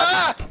 Sorry.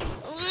 Tyler!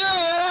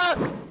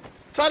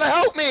 Tyler,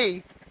 help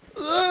me!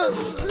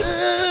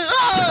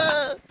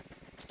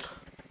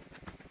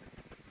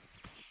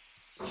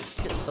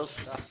 Getting so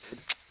stuffed, dude.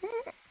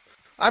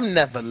 I'm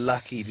never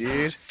lucky,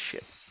 dude.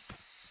 Shit.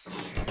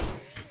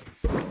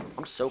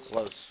 I'm so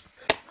close.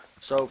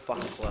 So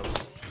fucking close.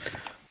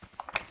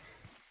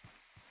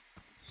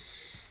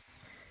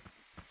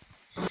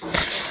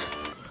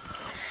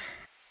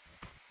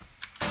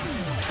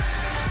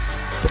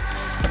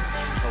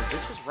 Oh,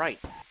 this was right.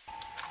 Does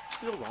this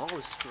feel wrong or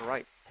does this feel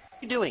right?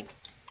 What are you doing?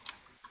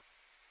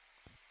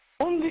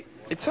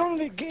 It's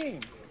only a game.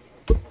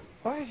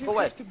 Why you Go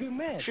away. have to be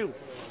mad? Shoot.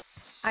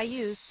 I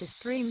used to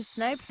stream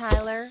Snipe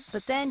Tyler,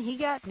 but then he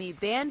got me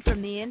banned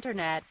from the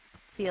internet.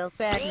 Feels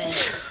bad, man.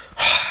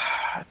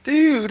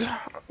 Dude,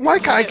 why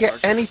can't I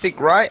get anything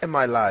right in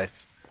my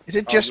life? Is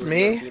it just you were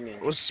me? gaming.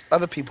 Or was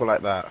other people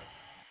like that?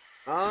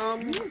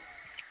 I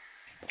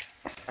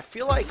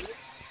feel like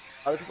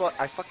other people.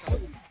 I fucked up.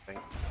 I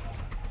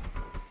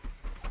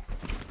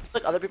feel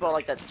like other people are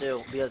like that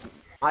too, because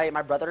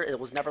my brother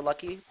was never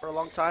lucky for a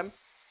long time.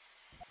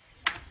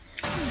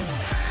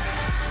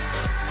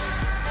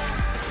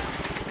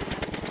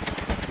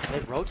 Are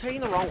they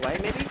rotating the wrong way,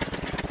 maybe?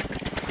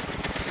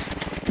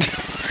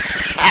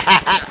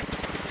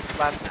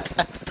 Laughing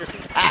at me.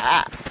 Seriously.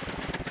 I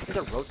think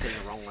they're rotating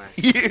the wrong way.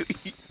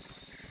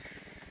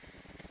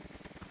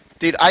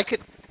 Dude, I could.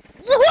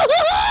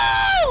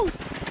 Woo-hoo-hoo-hoo!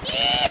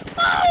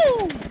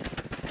 Yee-hoo!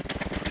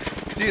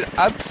 Dude,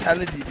 I'm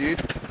telling you,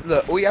 dude.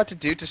 Look, all you have to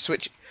do to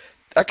switch.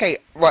 Okay,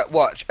 right,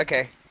 watch.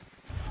 Okay.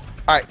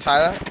 Alright,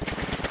 Tyler.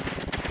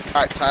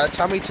 Alright, Tyler,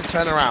 tell me to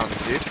turn around,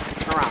 dude.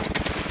 Turn around.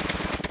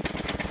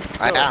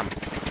 I No. am.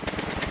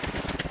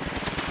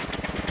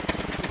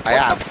 I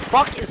What am. the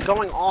fuck is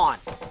going on?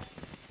 Do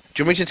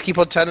you want me to just keep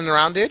on turning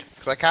around, dude?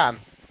 Because I can.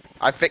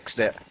 I fixed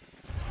it.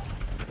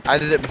 I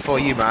did it before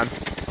you, man.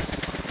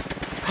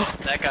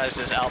 That guy's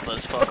just alpha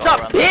as fuck What's all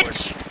up, around the board.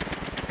 bitch?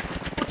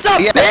 What's up,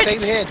 Yeah, bitch?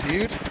 same here,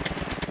 dude.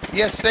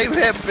 Yeah, same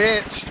here,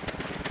 bitch.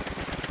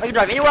 I can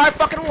drive anywhere I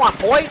fucking want,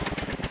 boy.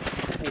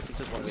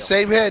 wheel.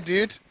 Same here,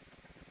 dude.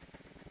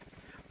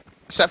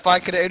 Except I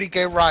can only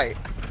go right.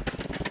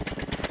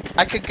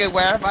 I can go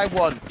wherever I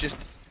want, just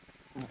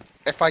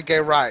if I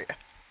go right.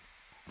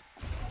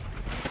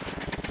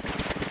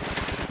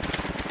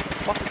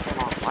 What the fuck is going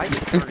on? Why is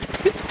it burning?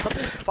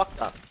 Something's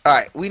fucked up.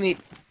 Alright, we need...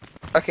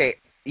 Okay,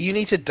 you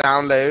need to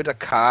download a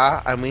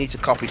car, and we need to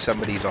copy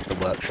some of these off the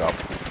workshop.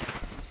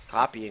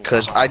 Copying.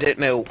 Because I don't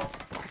know...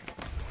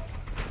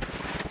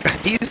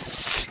 You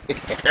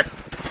serious?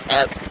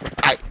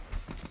 Right.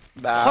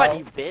 Now. What,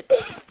 you bitch?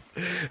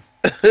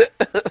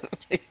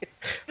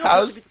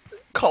 How's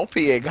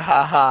copying?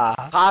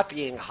 Haha.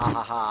 Copying, ha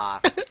ha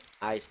ha.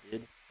 Nice,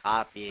 dude.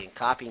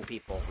 Copying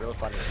people. Real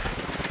funny.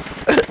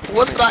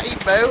 What's that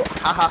emote?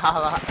 Ha ha ha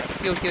ha.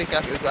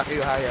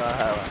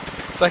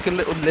 It's like a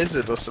little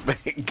lizard or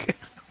something.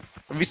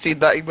 Have you seen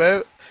that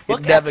emote?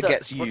 Look It never at the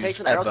gets used,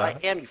 rotation arrows. ever.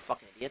 I am, you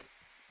fucking idiot.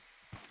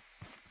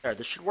 There,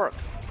 this should work.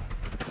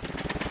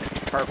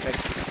 Perfect.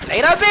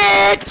 Later,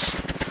 bitch!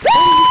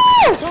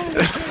 Woo!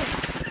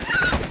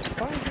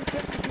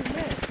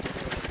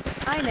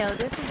 I know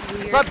this is weird,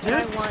 What's up, but dude?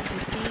 I want to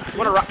see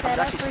What a Greek I'm set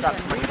actually up for stuck.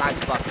 some My design's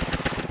reason.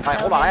 fucked. Alright,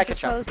 hold on. I gotta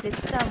catch up. Post it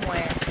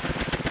somewhere.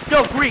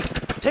 Yo, Greek,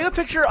 take a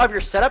picture of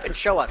your setup and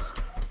show us.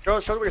 Show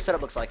us what your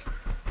setup looks like.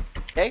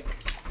 Okay?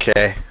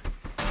 Okay.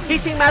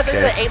 PC Master,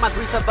 the 8-month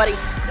resub, buddy.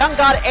 Young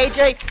God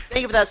AJ,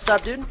 thank you for that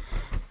sub, dude.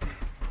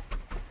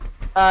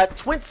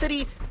 Twin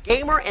City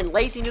Gamer and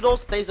Lazy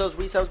Noodles, thanks to those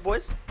resubs,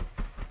 boys.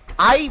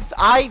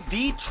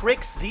 IV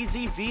Tricks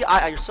ZZV,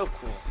 you're so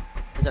cool.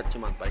 Is that 2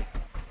 months, buddy?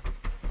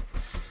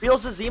 Real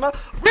Zazima?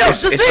 Real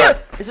Zazima!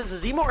 Is it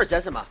Zazima or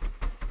Zezima?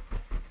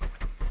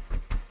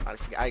 I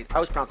forget. I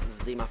always pronounce it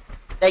Zazima.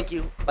 Thank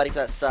you, buddy, for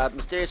that sub.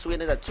 Mysterious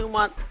Sweden, that 2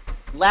 month.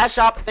 Last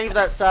Shop, thank you for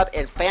that sub.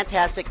 And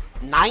fantastic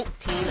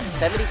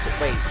 1972.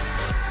 Wait.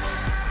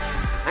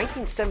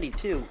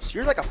 1972? So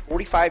you're like a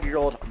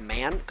 45-year-old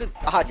man? Good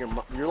God,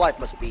 your life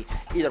must be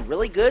either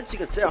really good so you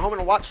can sit at home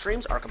and watch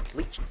streams or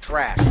complete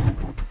trash.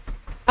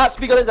 Not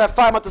speaking into that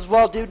 5 month as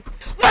well, dude.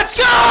 Let's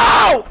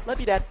go! Love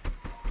you, Dad.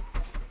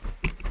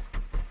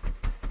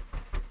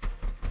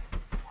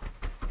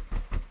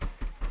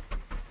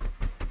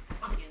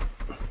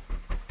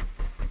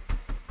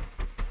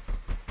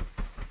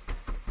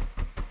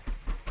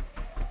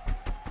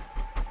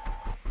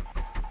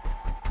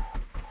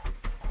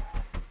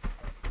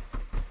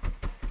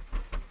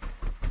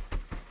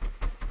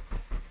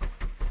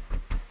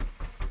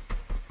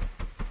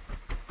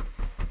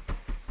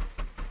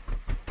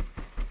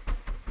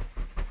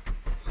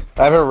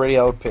 I have a really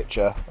old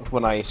picture of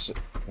when I used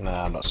to...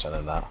 Nah, I'm not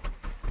sending that.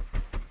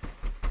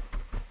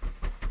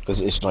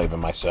 Because it's not even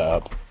my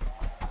setup.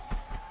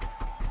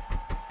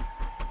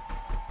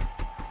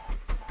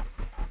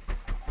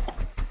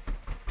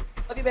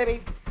 Love you,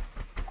 baby.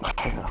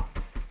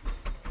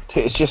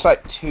 It's just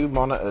like 2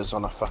 monitors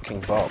on a fucking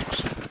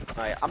box.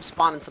 Alright, I'm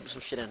spawning some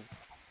shit in.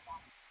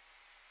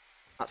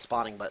 Not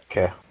spawning, but...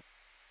 Okay.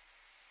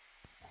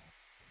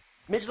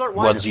 Midge Alert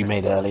 1. Ones you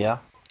made earlier.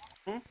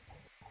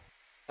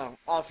 Oh,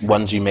 off stream.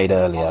 Ones you made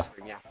earlier. Off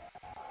stream, yeah.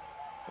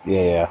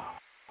 Yeah.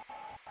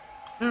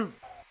 Dude.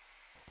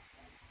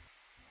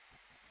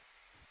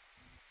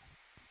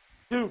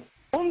 Dude.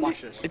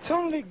 Watch this. It's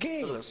only a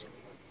game. Look at this.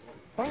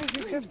 Why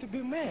do you have to be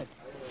mad?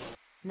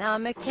 Now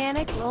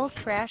mechanic lol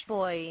trash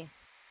boy.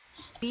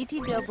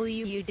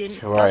 BTW, you didn't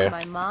Who are fuck you?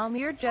 my mom,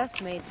 you're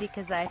just made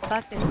because I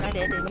fucked and read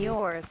it in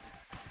yours.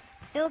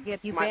 He'll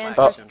get you My banned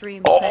life. for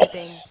stream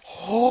sniping.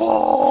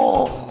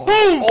 Oh!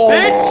 Boom,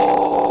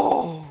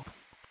 Oh!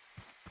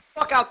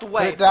 Fuck out the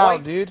way, Put it down,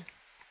 boy. dude.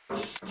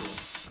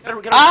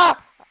 Get Ah!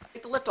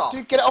 Get the lift off.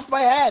 Dude, get it off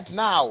my head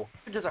now!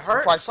 Does it hurt?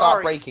 Before I start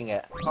Sorry. breaking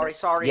it.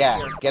 Sorry. Yeah,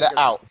 Here, get it here,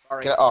 out.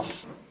 Sorry. Get it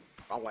off.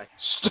 Wrong way.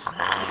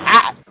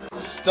 Stop!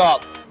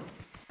 Stop.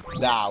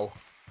 Now.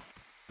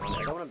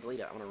 I don't want to delete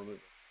it. I want to remove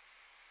it.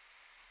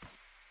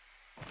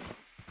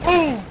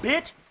 Boom,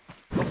 bitch!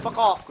 Go fuck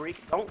off,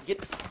 Greek. Don't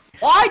get...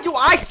 Why do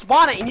I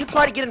spawn it and you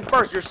try to get in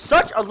first? You're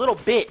such a little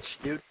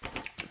bitch, dude.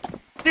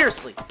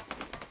 Seriously.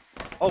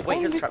 Oh, wait,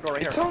 here's the trapdoor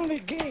right It's here. only a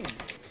game.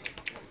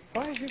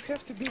 Why do you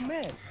have to be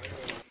mad?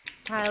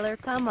 Tyler,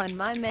 come on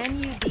my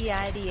menu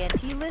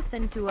DIDNT,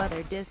 listen to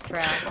other diss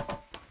track.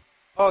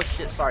 Oh,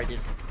 shit. Sorry, dude.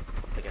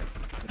 Again.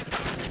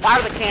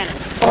 Fire the cannon.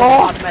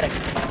 Oh! Cosmetic.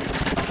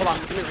 Hold on.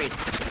 Let me read.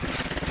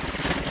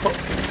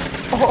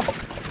 Oh!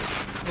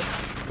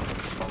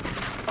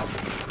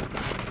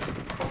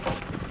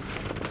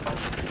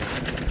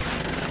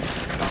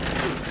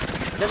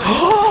 Get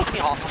me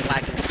off. I'm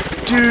lagging.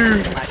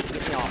 Dude! I'm lagging.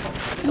 Get me off.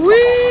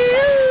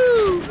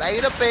 Woo!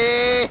 Later,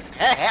 bitch!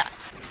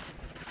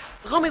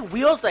 Look how many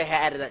wheels they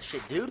had in that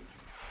shit, dude. You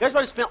guys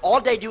probably spent all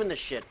day doing this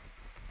shit.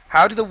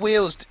 How do the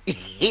wheels...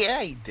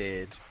 Yeah, he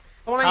did.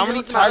 How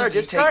many times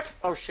did you take...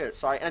 Oh shit,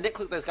 sorry. And I didn't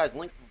click this guy's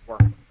link before.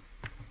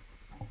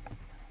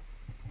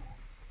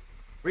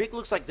 Reek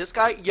looks like this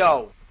guy?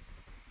 Yo.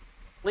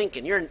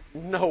 Lincoln, you're in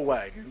no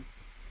way, dude.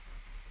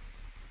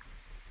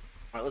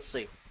 Alright, let's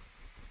see.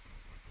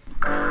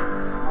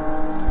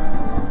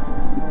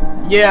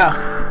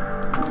 Yeah.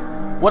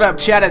 What up,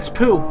 chat? It's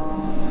Pooh.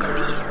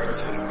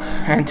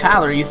 And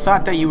Tyler, you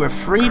thought that you were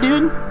free,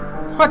 dude?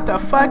 What the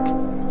fuck?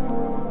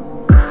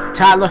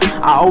 Tyler,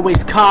 I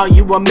always call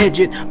you a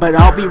midget, but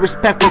I'll be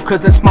respectful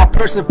cause a small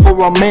person for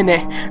a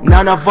minute.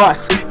 None of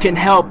us can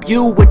help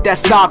you with that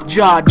soft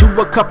jaw. Do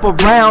a couple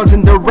rounds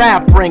in the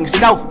rap ring,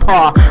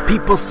 southpaw.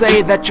 People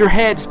say that your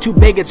head's too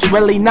big, it's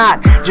really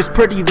not. Just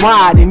pretty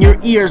wide and your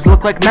ears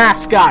look like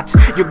mascots.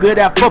 You're good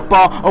at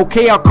football,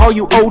 okay, I'll call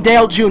you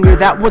Odell Jr.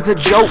 That was a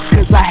joke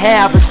cause I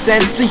have a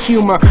sense of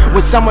humor.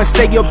 When someone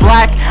say you're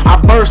black, I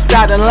burst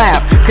out and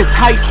laugh. Cause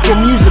High School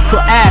Musical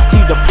asked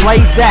you to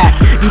play Zach.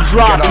 You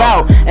drop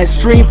out and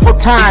stream full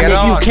time,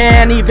 and you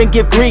can't even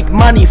give Greek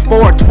money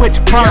for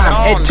Twitch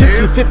Prime. It took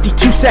you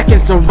 52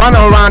 seconds to run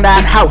around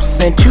that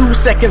house, and 2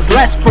 seconds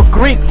less for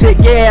Greek to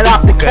get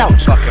off the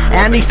couch.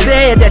 And he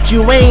said that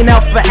you ain't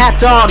alpha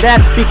at all.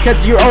 That's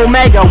because you're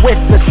Omega with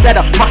a set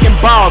of fucking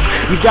balls.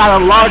 You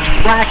got a large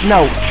black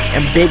nose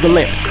and big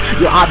lips.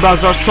 Your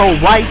eyebrows are so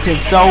white and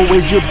so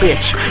is your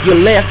bitch. You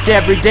lift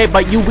every day,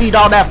 but you eat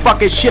all that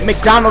fucking shit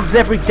McDonald's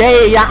every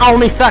day. I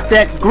only thought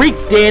that Greek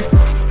did.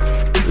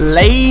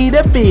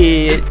 Later,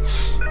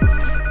 bitch.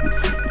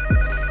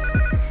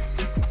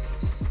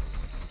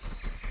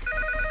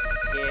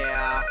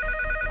 Yeah.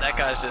 That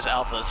guy's just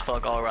alpha as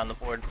fuck all around the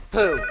board.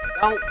 Pooh,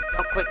 don't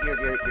quit your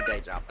day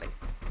job, buddy.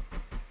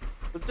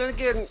 But then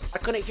again, I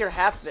couldn't hear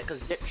half of it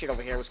because dipshit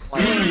over here was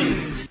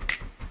playing.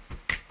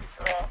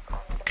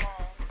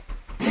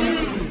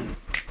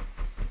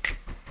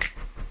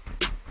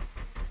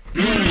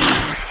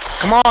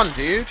 Come on,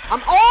 dude. I'm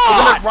We're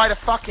on! gonna ride a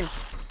fucking...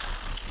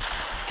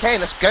 Okay,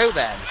 let's go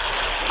then.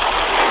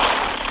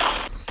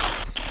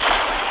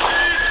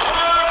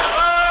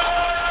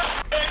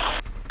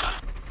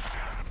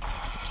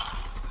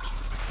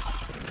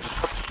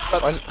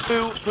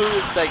 Pooh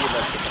is begging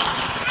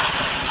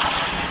us.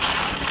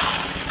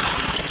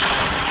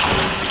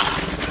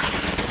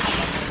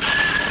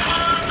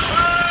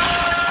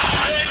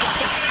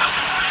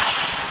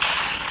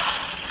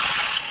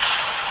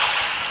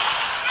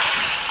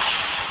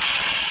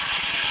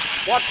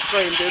 Watch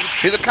stream, dude.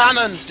 Shoot the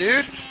cannons,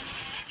 dude.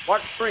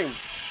 Watch stream.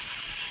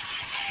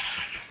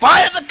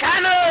 Fire the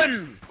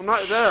cannon! I'm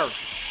not there.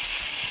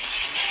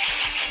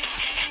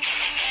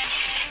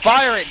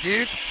 Fire it,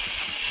 dude.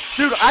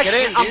 Dude, I Get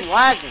can't. in, I'm dude.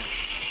 lagging.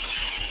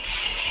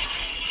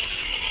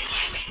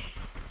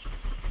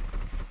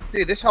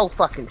 Dude, this whole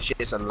fucking shit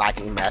is a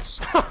lagging mess.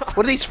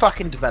 What do these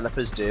fucking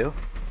developers do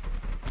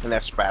in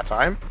their spare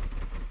time?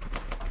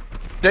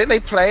 Don't they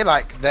play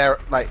like they're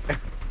like...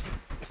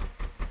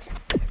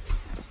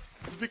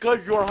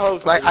 Because your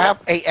host. Like, I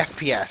have 8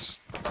 FPS.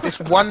 This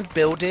one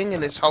building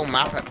in this whole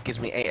map gives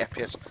me 8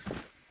 FPS.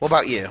 What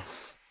about you?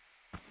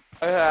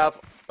 I have,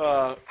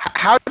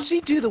 How does he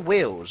do the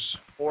wheels?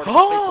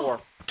 4.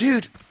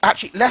 Dude,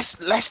 actually,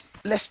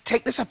 let's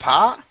take this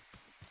apart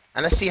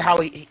and let's see how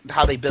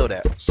they build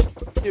it.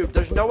 Dude,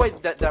 there's no way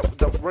that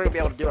we're gonna be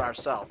able to do it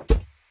ourselves.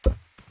 All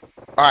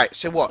right,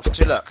 so what?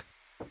 So look.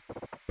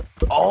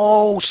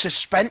 Oh,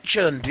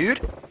 suspension,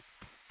 dude.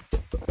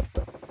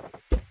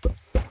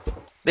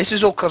 This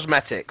is all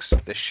cosmetics.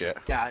 This shit.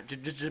 Yeah,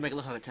 just to make it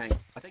look like a tank.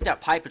 I think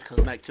that pipe is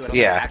cosmetic too. I don't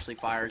Yeah. think it actually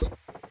fires.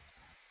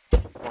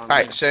 All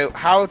right, so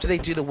how do they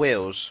do the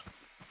wheels?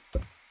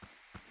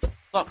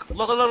 Look.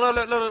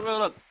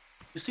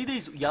 You see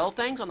these yellow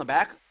things on the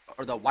back?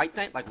 Or the white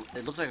thing? Like,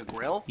 it looks like a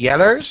grill?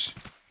 Yellows?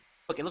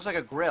 Look, it looks like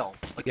a grill.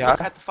 Like, Yeah. look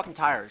at the fucking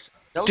tires.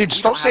 Those, Dude, we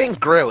stop don't saying have-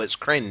 grill. It's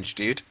cringe,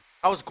 dude.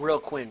 I was grill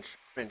cringe.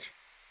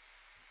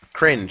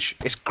 Cringe.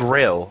 It's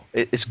grill.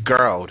 It's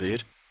girl,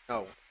 dude.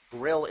 No,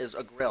 grill is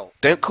a grill.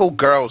 Don't call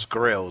girls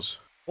grills.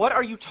 What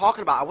are you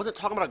talking about? I wasn't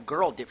talking about a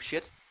girl,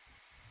 dipshit.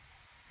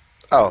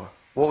 Oh,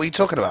 what were you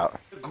talking about?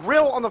 The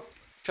grill on the...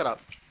 Shut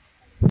up.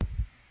 Shut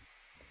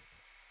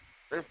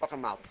your fucking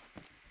mouth.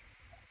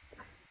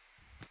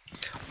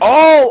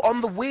 Oh,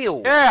 on the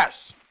wheel.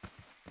 Yes!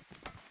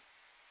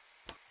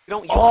 You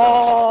don't use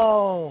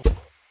Oh.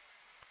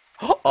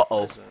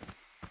 Uh-oh.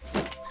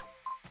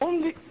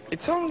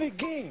 It's only a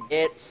game.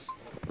 It's...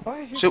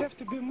 Why you So- have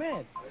to be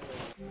mad?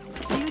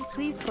 Dude,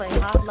 please play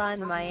Hotline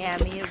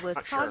Miami. It was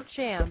Not sure.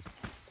 PogChamp.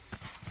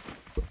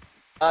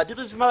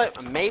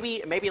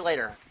 Dude, maybe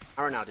later.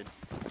 I don't know, dude.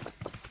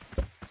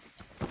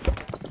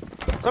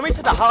 Somebody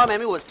said the Hotline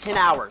Miami was 10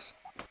 hours.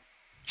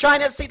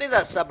 China, see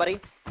this, buddy.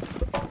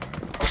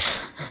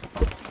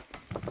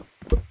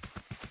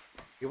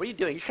 Hey, what are you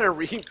doing? You trying to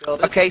rebuild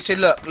it? Okay, so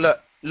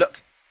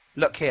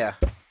look here.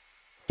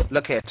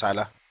 Look here,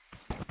 Tyler.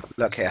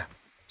 Look here.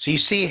 So you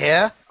see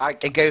here,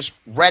 it goes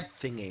red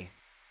thingy.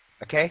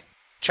 Okay?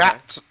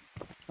 Chat,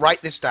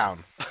 write this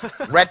down.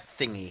 Red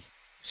thingy.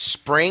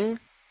 Spring,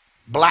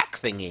 black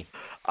thingy.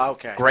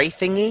 Okay. Grey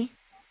thingy,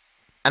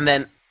 and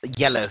then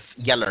yellow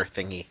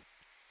thingy.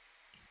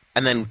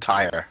 And then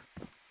tire.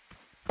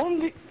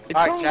 It's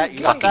Alright, only chat, a you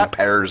game. got Fucking that?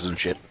 pears and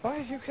shit. Why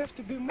you have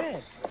to be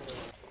mad?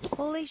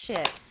 Holy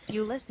shit,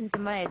 you listened to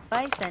my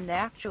advice and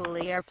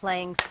actually are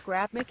playing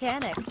Scrap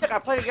Mechanic. Heck, I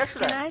played it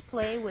yesterday. Can I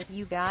play with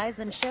you guys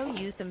and show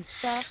you some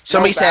stuff?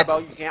 Somebody No, said Babbo,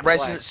 you can't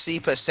Resident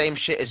Seeper, same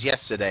shit as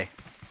yesterday.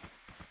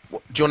 Do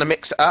you want to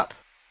mix it up?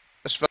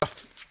 Let's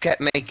get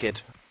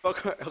naked.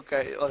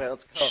 Okay,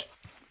 let's go.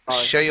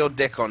 Show your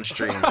dick on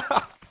stream.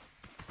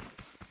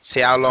 See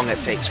how long it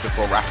takes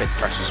before rapid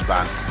presses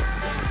ban.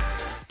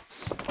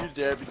 You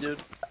dare me, dude?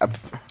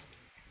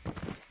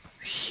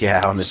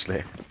 Yeah,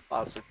 honestly.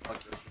 Honestly, fuck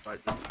this shit right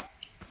now.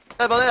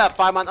 Hey, but yeah,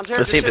 5 months. I'm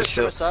Let's see if it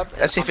still.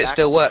 Let's see if it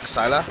still works,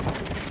 Tyler.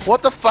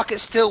 What the fuck? It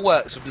still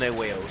works with no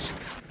wheels.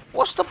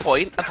 What's the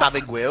point of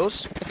having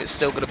wheels if it's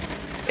still gonna?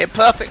 It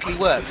perfectly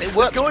works. It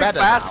works going better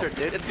faster, now.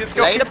 dude. It's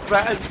going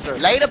faster.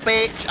 Later,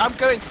 bitch. I'm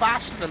going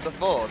faster than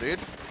before, dude.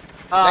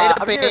 I'm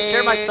gonna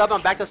share my sub.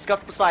 I'm back to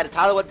Scuffed beside it.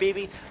 Tyler1,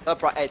 baby.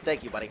 Hey,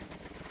 thank you, buddy.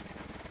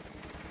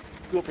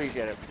 You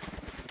appreciate it.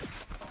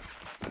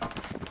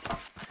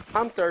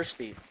 I'm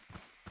thirsty.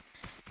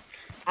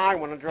 I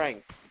want a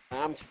drink.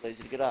 I'm too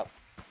lazy to get up.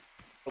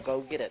 So go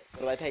get it.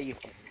 What do I pay you?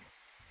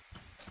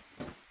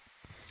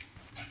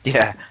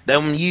 Yeah,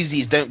 them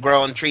Yeezys don't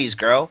grow on trees,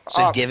 girl.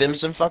 So give him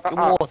some fucking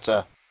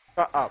water.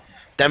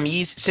 Them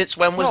Yeezys. Since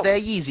when was there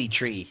a Yeezy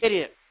tree?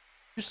 Idiot.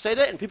 You say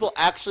that and people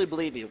actually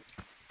believe you.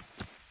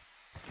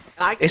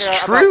 And I It's care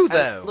true, about,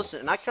 though.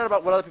 Listen, and I care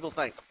about what other people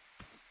think.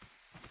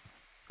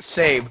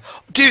 Same.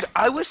 Dude,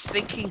 I was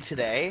thinking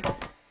today,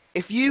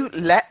 if you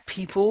let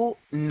people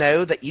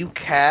know that you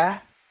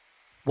care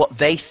what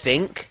they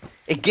think,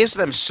 it gives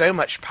them so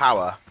much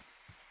power.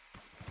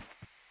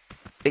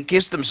 It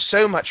gives them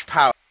so much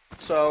power.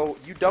 So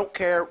you don't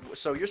care.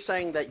 So you're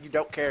saying that you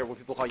don't care when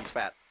people call you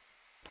fat?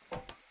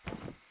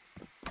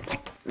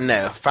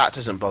 No, fat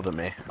doesn't bother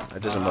me.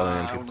 It doesn't bother me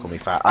when people call me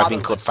fat. I've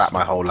been called fat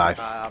my whole life.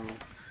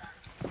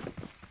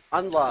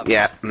 Unloved.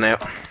 Yeah, no,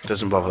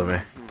 doesn't bother me.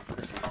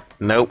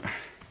 Nope.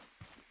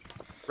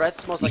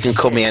 Breath smells You like can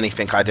call shit. me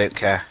anything, I don't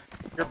care.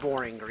 You're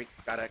boring,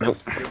 Greekgodx. Nope.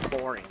 You're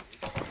boring.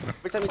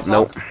 Every time you talk,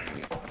 Nope.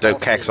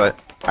 Don't care, because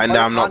I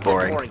know I'm not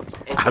boring.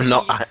 I'm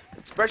not.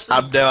 Especially,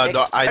 I know I'm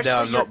not. I know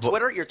I'm not.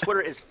 Your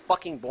Twitter is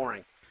fucking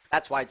boring.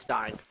 That's why it's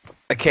dying.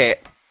 Okay.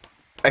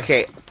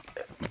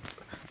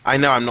 I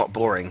know I'm not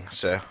boring,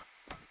 so.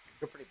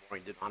 You're pretty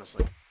boring, dude.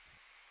 Honestly.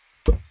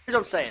 Here's what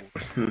I'm saying.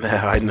 No,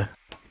 I know.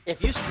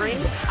 If you stream,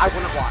 I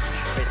wouldn't watch.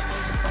 Basically.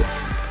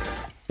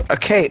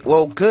 Okay,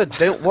 well, good.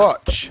 Don't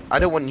watch. I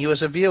don't want you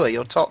as a viewer.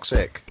 You're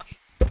toxic.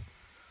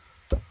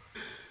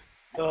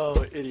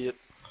 Oh, idiot.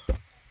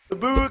 The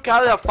boo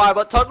counted at 5,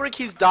 but Tugger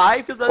keeps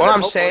dying. What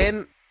I'm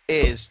saying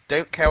is,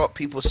 don't care what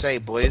people say,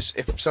 boys.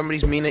 If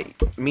somebody's mean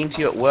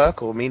to you at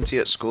work or mean to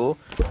you at school,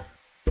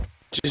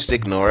 just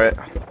ignore it.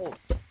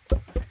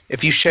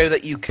 If you show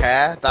that you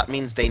care, that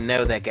means they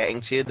know they're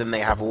getting to you, then they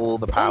have all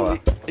the power.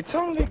 It's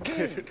only a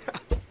game.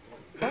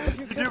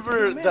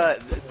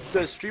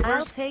 The streamers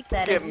I'll take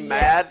that get as a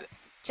mad yes.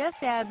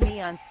 Just add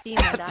me on Steam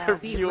and I'll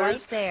be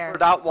right there. for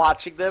not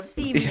watching them.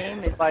 Steam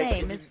name is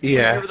same as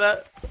Yeah. Remember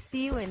that?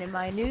 See you in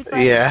my nude.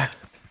 Yeah.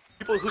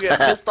 People who get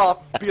pissed off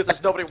because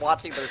there's nobody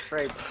watching their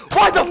stream.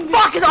 Why the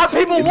fuck is not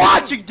people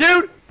watching,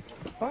 dude?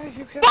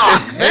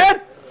 Fuck,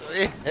 man!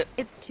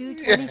 It's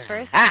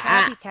 2/21st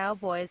Happy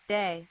Cowboys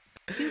Day.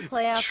 2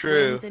 playoff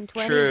wins in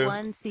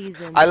 21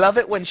 seasons. I love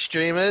it when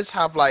streamers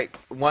have like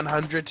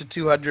 100 to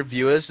 200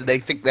 viewers and they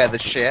think they're the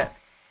shit.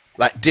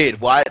 Like, dude,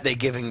 why aren't they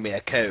giving me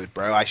a code,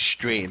 bro? I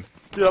stream.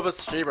 Dude, I'm a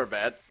streamer,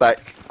 man. Like,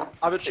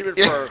 I've been streaming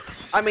for...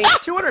 I mean,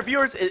 200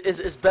 viewers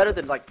is better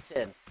than like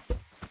 10.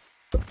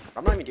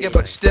 I'm not even doing yeah,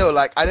 but still,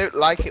 like, I don't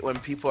like it when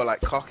people are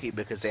like cocky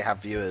because they have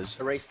viewers.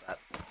 Erase that.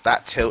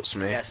 That tilts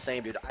me. Yeah,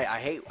 same, dude. I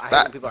hate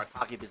when people are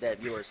cocky because they have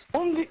viewers.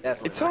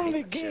 It's only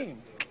a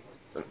game.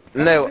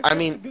 No, I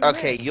mean,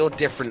 okay, you're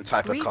different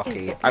type of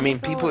cocky. I mean,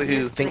 people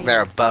who think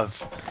they're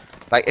above.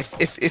 Like,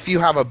 if you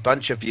have a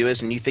bunch of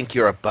viewers and you think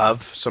you're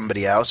above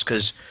somebody else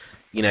because,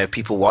 you know,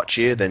 people watch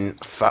you, then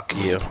fuck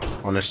you,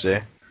 honestly.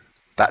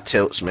 That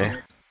tilts me.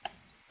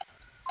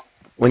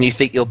 When you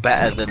think you're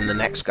better than the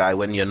next guy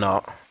when you're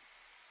not.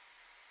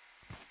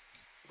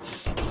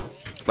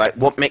 Like,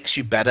 what makes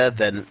you better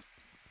than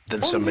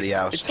somebody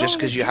else? Just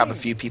because you have a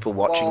few people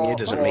watching you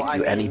doesn't make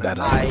you any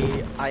better.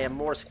 I am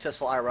more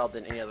successful IRL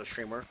than any other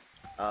streamer.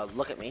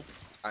 Look at me.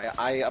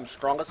 I am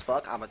strong as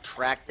fuck. I'm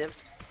attractive.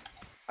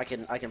 I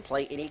can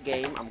play any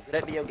game. I'm good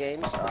at video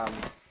games.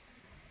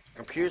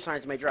 Computer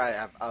science major. I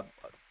have a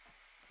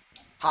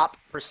top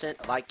percent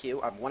of IQ.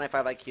 I'm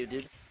 195 IQ,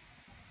 dude.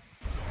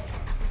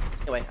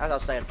 Anyway, as I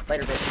was saying,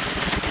 later, bitch.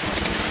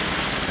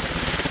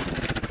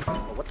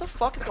 Oh, what the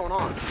fuck is going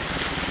on?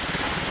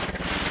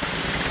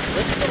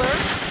 Lift still there?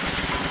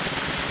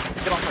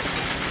 Get off my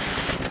feet.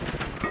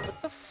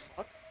 What the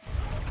fuck?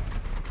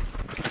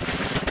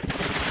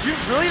 You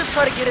really just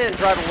try to get in and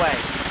drive away.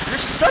 You're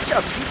such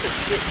a piece of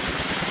shit.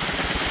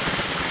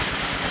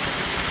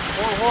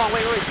 Hold on,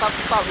 wait, stop,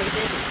 make it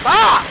dangerous.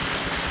 Stop!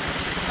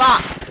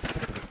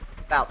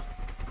 Get out.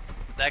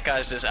 That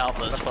guy's just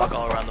alpha as fuck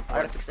all around the I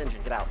board. gotta fix the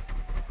engine, get out.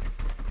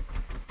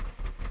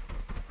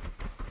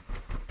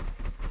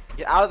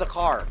 Get out of the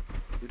car,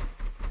 dude.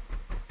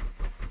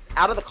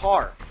 Out of the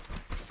car.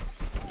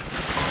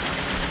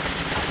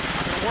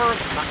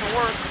 Not gonna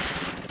work.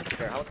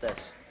 Here, how about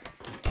this?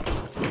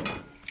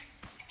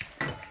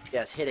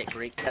 Yes, hit it,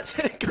 Greek. Yes,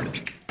 hit it,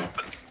 Greek.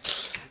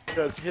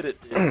 Yes, hit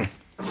it, dude.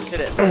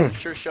 Hit it. Man.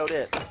 Sure showed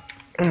it.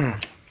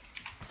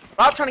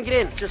 I'm trying to get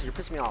in. Seriously, you're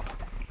pissing me off.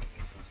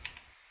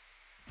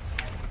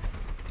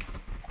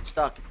 I'm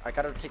stuck. I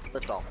gotta take the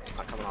lift off.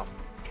 Not coming off.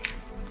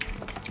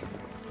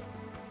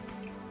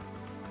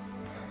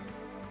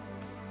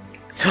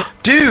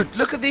 Dude,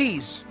 look at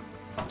these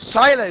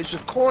silos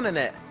with corn in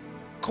it.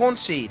 Corn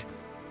seed.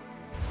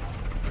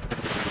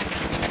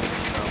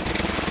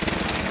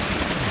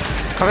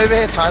 Come over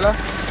here, Tyler.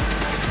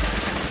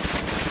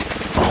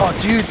 Oh,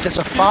 dude, there's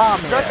a farm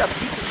here. Such a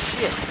piece of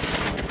shit.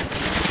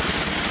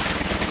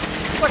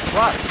 It's like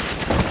rust.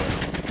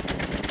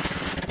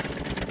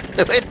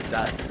 No, it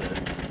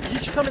doesn't. You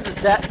should come into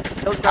that.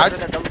 Those guys right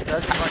there.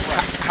 Those like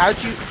rust.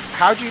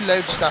 How do you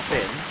load stuff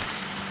in?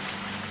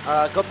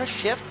 Go press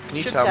shift. Can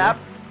you shift tell tab.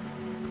 me?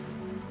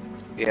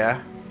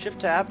 Yeah. Shift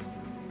tab.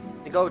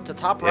 And go to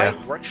top right.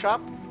 Yeah. Workshop.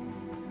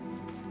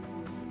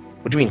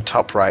 What do you mean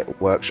top right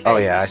workshop? Oh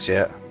yeah, I see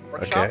it.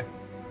 Workshop. Okay.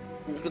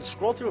 And you can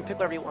scroll through and pick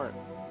whatever you want.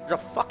 There's a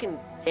fucking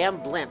damn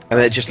blimp. And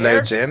then it just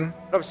loads in?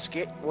 But I'm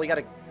scared. Well, you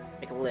gotta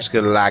make a lift. It's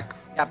gonna lag.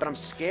 Yeah, but I'm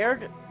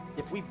scared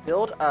if we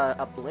build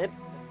a blimp,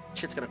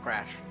 shit's gonna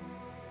crash.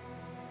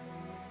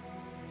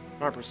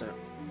 100%.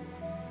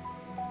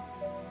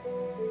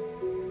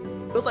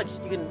 Build like,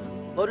 you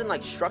can load in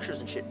like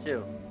structures and shit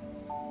too.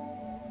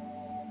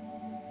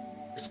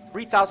 It's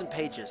 3,000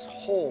 pages.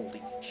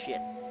 Holy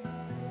shit.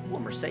 Ooh, a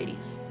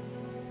Mercedes.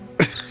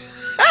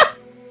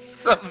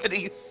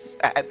 Somebody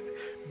said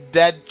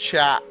dead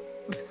chat.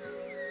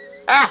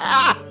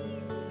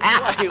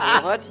 Wait,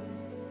 what?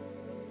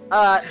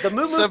 The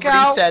moo moo Somebody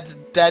cow. said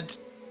dead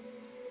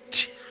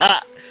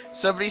chat.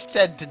 Somebody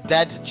said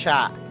dead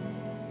chat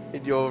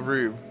in your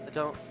room.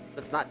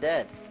 It's not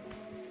dead.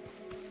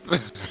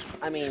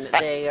 I mean,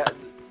 they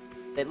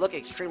look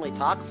extremely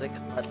toxic,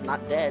 but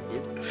not dead,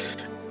 dude.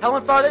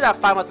 Helen Fowler did have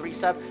 5 month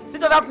resub.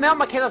 Think about mail,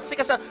 Michaela.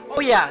 Think I said, oh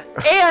yeah.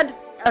 And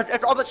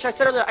after all that shit I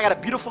said earlier, I got a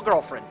beautiful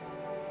girlfriend.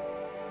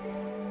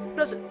 Who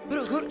does it?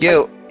 Who?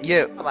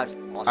 You. My life's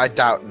awesome. I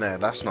doubt. No,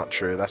 that's not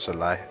true. That's a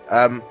lie.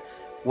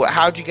 What?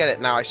 How do you get it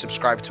now? I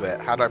subscribe to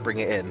it. How do I bring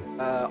it in?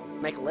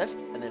 Make a lift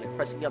and then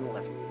press E on the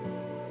lift.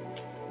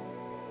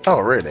 Oh,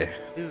 really?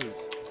 Dude.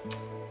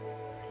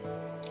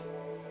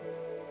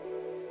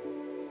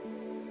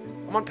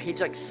 I'm on page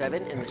like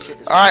 7 and the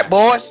shit is. All right,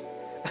 boys.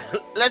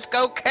 Let's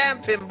go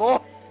camping, boy.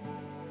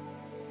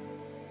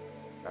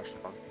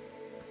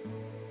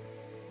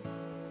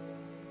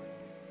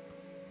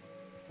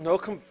 No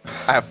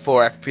I have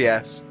 4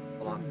 FPS.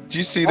 Hold on. Do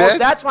you see Oh, that?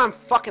 that's why I'm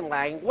fucking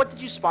lagging. What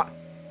did you spot?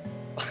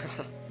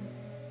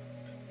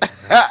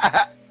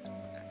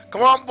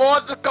 Come on,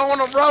 boys. Let's go on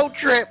a road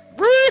trip.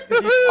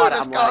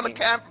 Let's go on a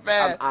camper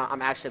van.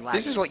 I'm actually lagging.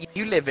 This is what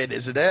you live in,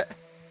 isn't it?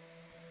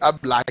 I'm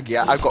lagging.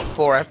 I've got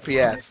 4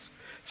 FPS.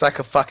 It's like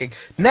a fucking...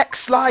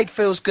 Next slide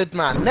feels good,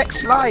 man. Next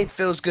slide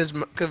feels good.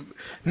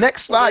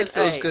 Next slide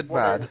feels good,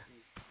 man.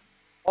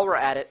 While we're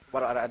at it,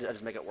 why don't I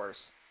just make it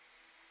worse?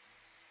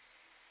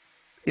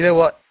 You know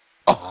what?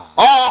 You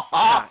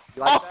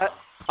like that?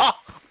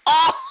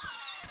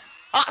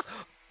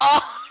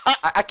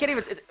 I can't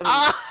even...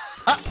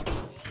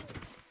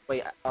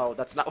 Wait, oh,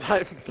 that's not what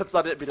that's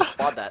not it me to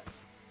spawn that.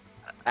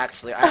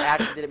 Actually, I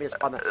actually didn't mean to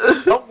spawn that.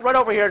 Don't run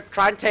over here and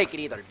try and take it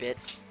either,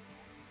 bitch.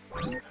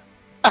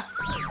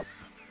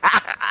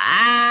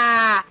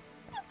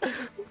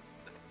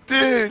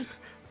 Dude,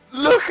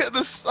 look at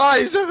the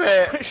size of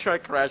it. Pretty sure I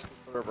crashed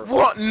the server.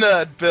 What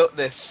nerd built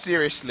this?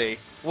 Seriously,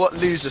 what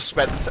loser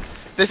spent?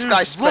 This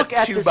guy spent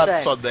 2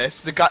 months on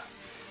this. The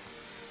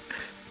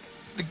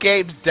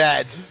game's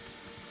dead.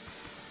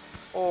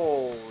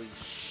 Holy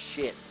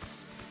shit!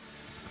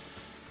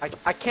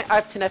 I can't. I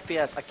have 10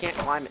 FPS. I can't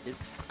climb it, dude.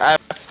 I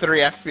have 3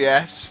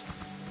 FPS.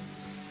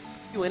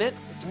 You in it?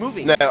 It's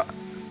moving. No.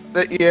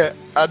 Yeah,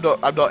 I'm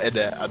not in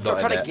it. I'm not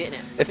trying in to it. get in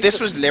it. If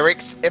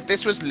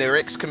this was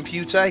lyrics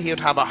computer, he would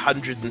have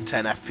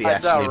 110 FPS. I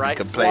know, and he'd right?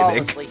 be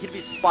complaining. Flawlessly. He'd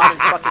be spotting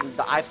fucking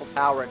the Eiffel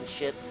Tower and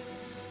shit.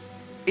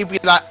 He'd be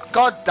like,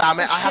 God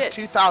damn it, Oh, I have shit.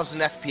 2,000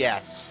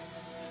 FPS.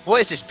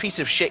 What is this piece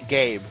of shit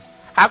game?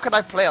 How can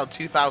I play on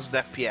 2,000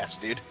 FPS,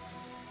 dude?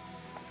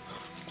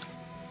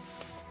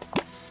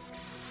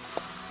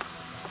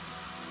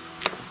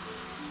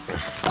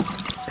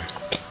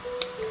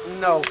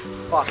 No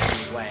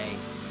fucking way.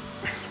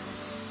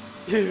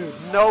 Dude,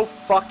 no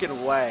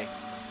fucking way.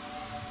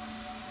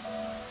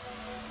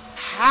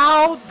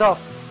 How the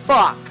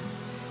fuck?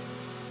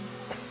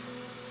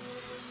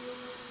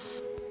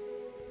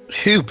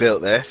 Who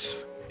built this?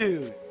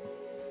 Dude.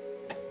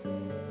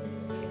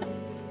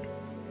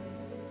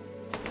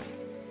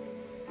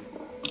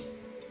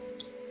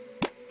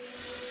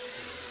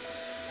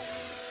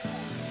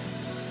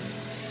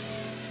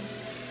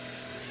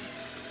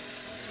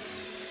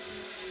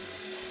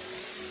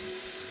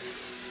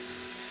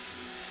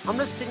 I'm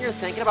just sitting here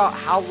thinking about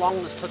how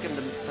long this took him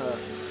to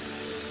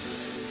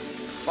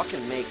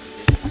fucking make,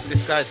 dude.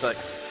 This guy's like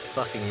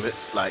fucking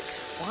like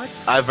What?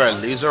 either a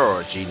loser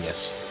or a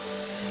genius.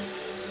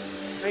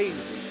 Crazy.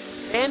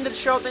 And to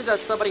show things that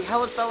somebody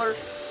Hellenfeller.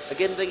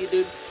 Again, thank you,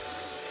 dude.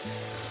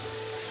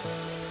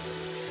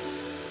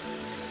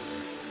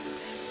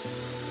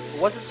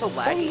 wasn't so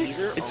laggy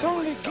either. It's oh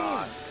only my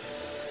God.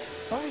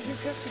 Why you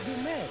have to be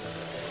mad?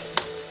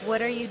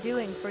 What are you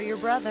doing for your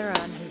brother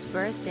on his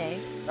birthday?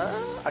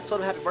 I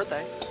told him happy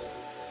birthday.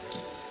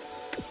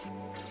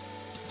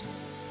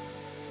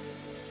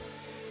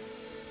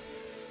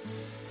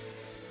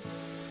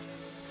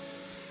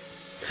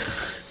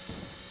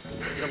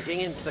 Dude, I'm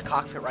getting into the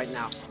cockpit right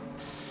now.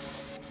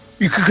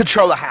 You can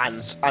control the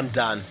hands. I'm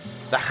done.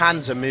 The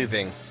hands are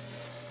moving.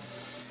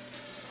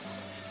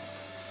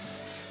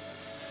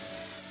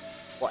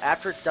 Well,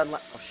 after it's done, oh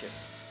shit.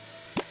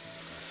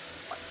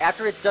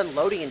 After it's done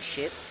loading and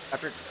shit,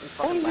 after it's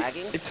fucking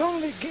lagging. It's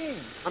only a game.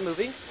 I'm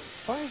moving.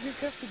 Why you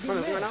have to be I'm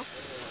moving right mad?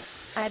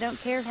 now. I don't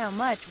care how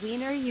much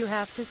wiener you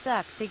have to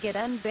suck to get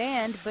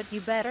unbanned, but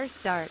you better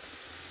start.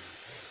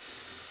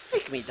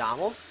 Make me,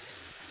 Donald.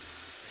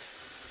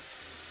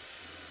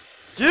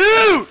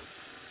 Dude!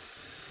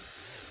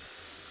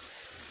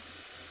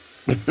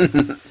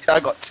 I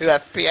got 2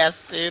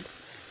 FPS, dude.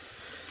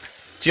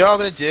 Do you know what I'm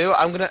gonna do?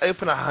 I'm gonna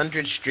open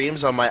 100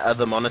 streams on my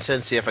other monitor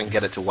and see if I can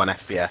get it to 1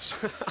 FPS.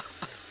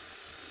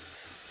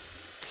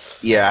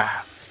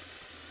 Yeah.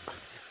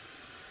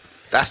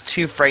 That's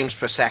 2 frames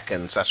per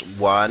second. So that's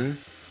 1,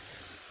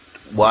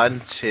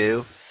 1,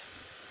 2,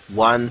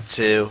 1,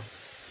 2,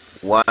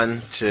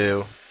 1,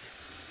 2,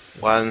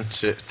 1,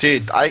 2.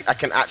 Dude, I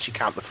can actually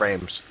count the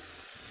frames.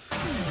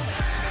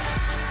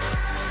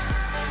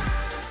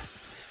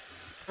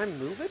 Can I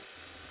move it?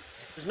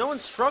 There's no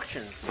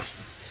instruction.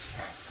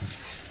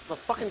 The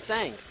fucking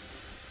thing.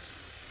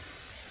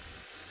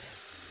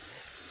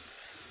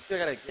 I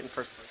gotta get in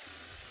first place.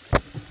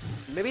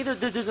 Maybe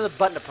there's another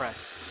button to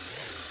press.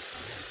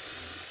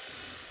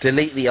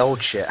 Delete the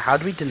old shit. How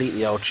do we delete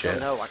the old shit?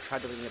 No, I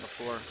tried deleting it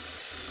before.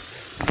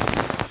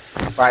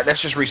 Right,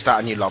 let's just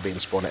restart a new lobby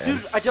and spawn it in.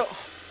 Dude, I don't.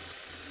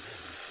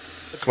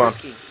 It's Come on.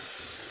 risky.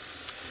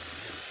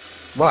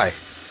 Why?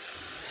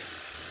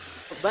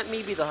 Let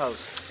me be the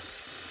host.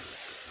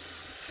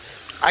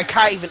 I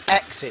can't even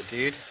exit,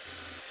 dude.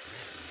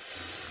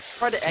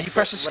 Try to exit. Can you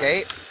press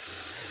escape?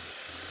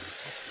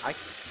 I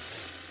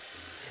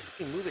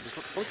can move it. Just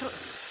look.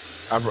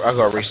 I've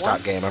got to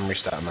restart game. I'm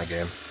restarting my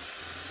game.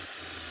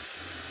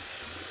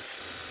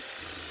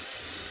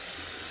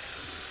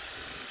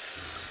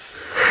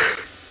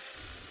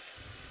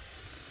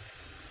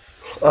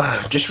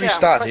 Just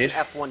restart, dude.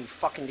 F1, you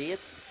fucking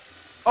idiots.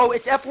 Oh,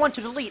 it's F1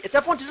 to delete. It's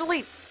F1 to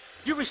delete.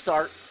 You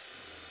restart.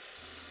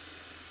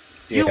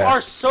 Yeah. You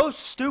are so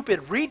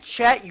stupid. Read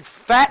chat, you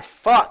fat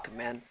fuck,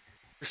 man.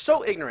 You're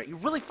so ignorant. You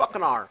really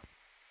fucking are.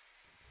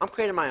 I'm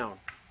creating my own.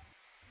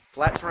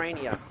 Flat terrain,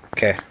 yeah.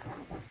 Okay.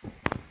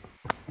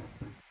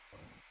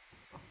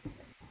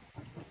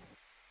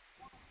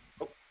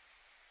 Oh.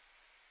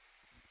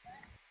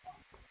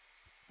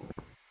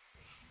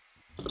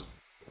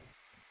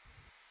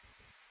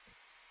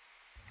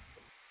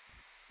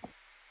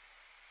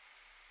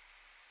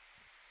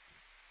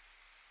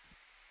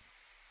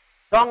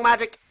 Dong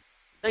Magic.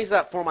 Thanks for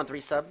that 4-month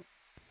resub.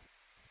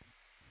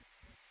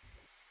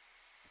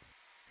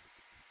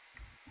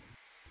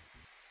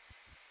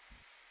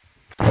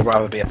 I'd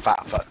rather be a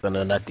fat fuck than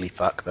an ugly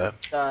fuck, though.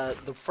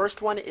 The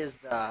first one is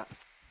the...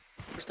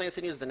 First thing I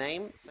sent you is the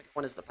name. The second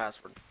one is the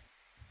password.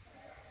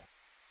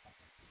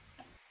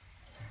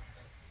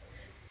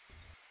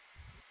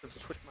 I've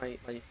switched my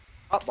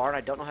hotbar and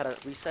I don't know how to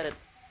reset it.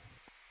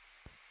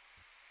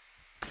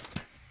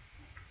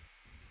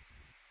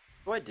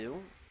 What do I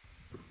do?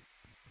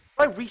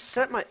 I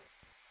reset my...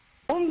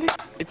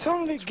 It's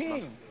only a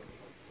game.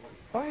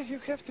 Why you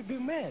have to be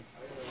mad?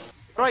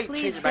 Right,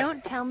 please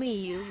don't tell me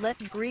you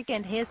let Greek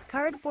and his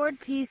cardboard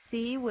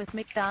PC with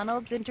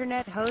McDonald's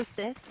internet host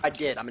this. I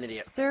did. I'm an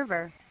idiot.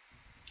 Server.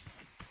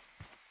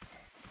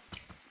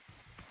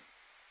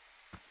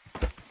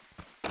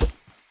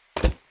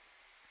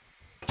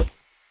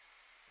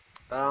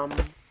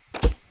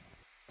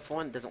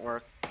 F1 doesn't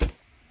work.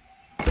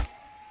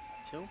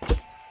 2.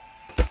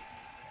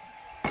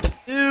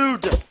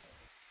 Dude!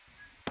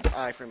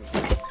 I framed it.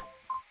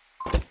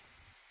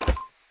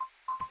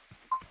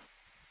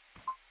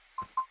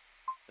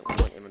 Don't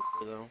want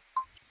inventory though.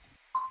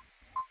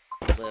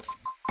 Lift.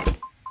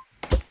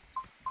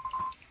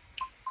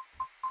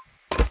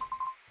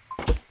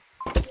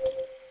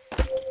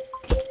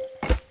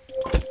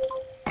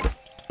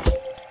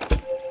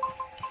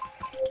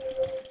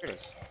 Here it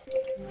is.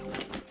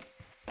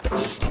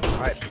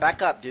 Alright,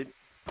 back up, dude.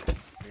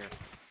 Here.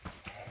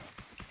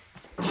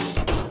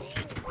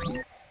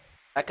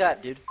 Back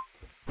up, dude.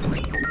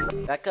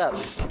 Back up.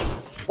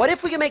 What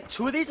if we can make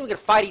 2 of these and we can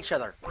fight each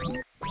other?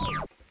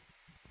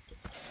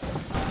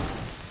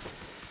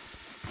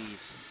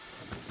 Jeez.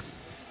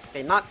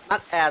 Okay, not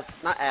as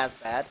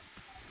bad.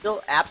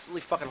 Still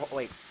absolutely fucking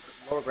wait.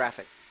 Lower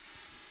graphics.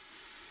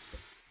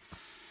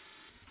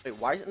 Wait,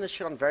 why isn't this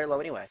shit on very low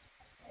anyway?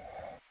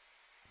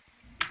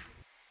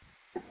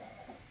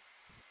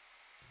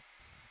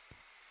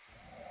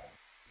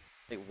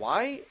 Wait,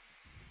 why?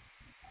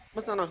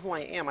 Must not know who I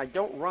am. I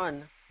don't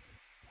run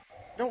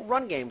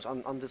games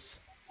on this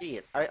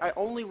idiot. I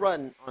only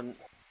run on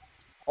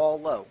all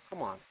low.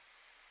 Come on.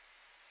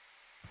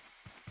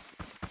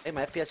 Hey,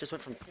 my FPS just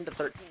went from 10 to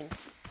 13.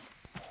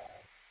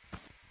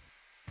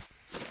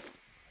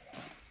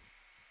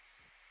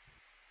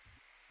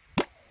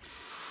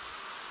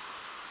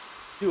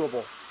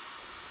 Doable.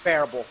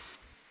 Bearable.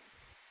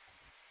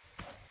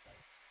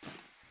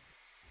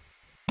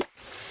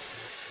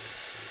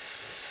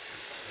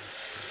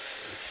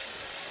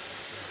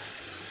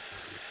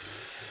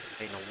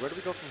 Okay, now where do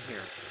we go from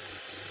here?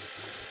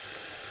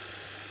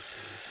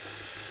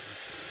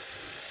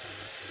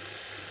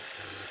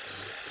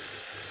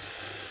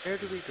 Where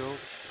do we go?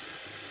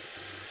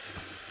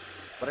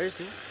 What did I just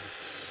do?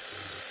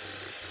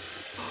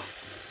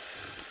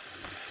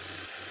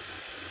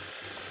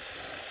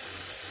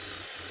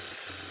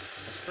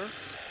 Esper?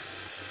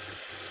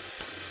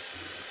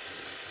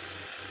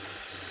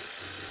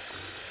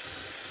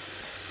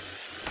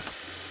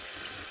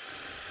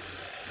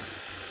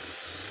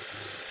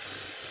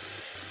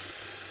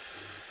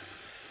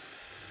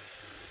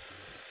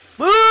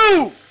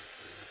 Move!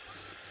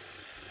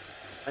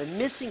 I'm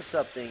missing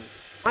something.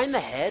 Find the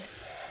head.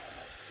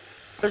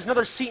 There's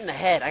another seat in the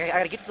head. I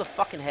gotta get to the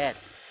fucking head.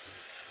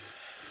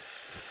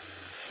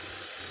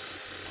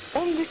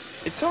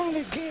 It's only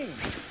a game.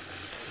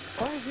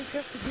 Why do you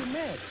have to be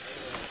mad?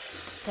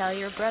 Tell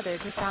your brother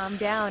to calm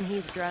down,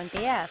 he's drunk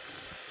AF.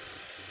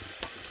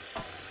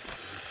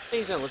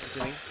 He's gonna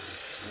listen to me.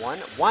 Just one.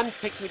 One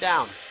takes me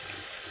down.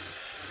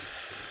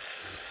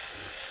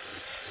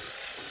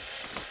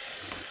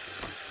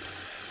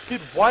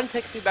 Dude, one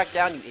takes me back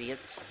down, you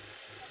idiots.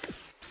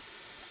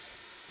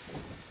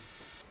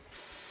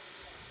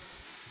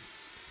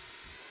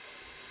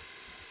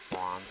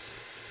 Bronze.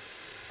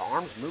 The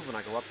arms move when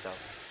I go up, though.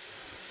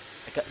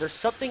 There's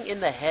something in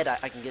the head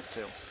I can get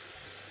to.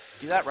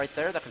 See that right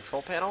there? That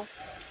control panel?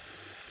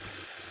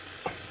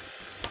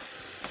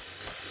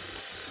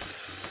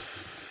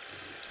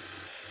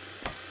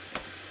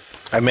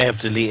 I may have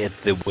deleted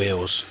the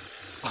wheels.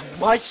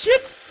 My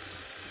shit?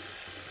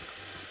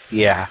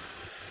 Yeah.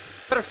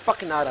 Better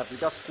fucking not have.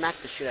 I'll smack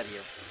the shit out of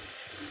you.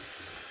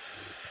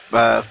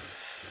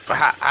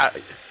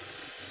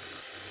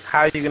 How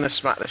are you gonna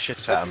smack the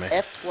shit out of me?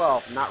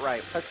 F12, not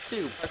right. Press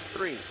 2, press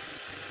 3.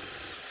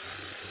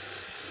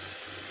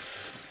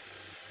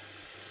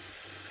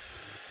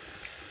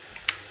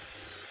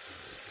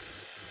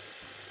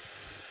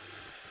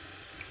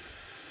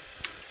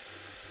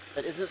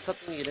 That isn't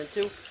something you get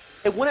into.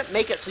 It wouldn't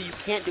make it so you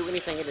can't do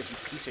anything in this, you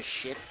piece of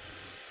shit.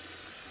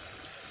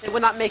 It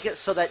would not make it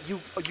so that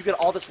you get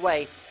all this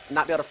way and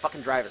not be able to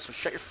fucking drive it. So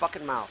shut your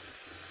fucking mouth.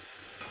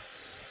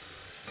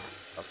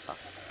 That was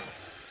tough.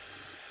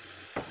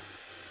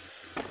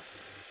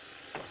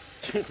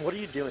 Dude, what are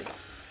you doing?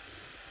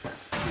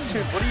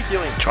 Dude, what are you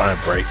doing? Trying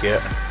to break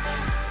it.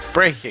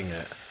 Breaking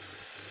it.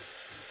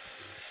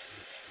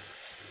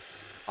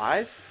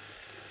 5?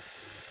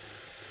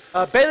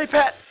 Bailey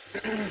Pat!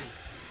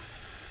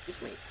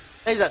 Excuse me.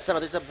 Hey, that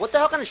son of a... What the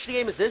hell kind of shitty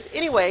game is this?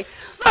 Anyway,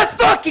 let's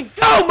fucking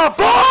go, my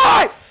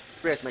boy!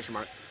 Exclamation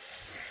mark.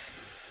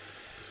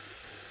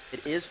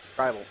 It is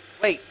drivable.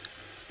 Wait,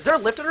 is there a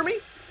lift under me?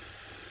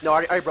 No,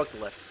 I already broke the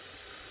lift.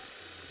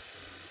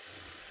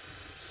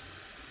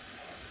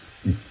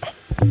 It's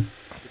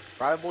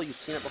drivable, you've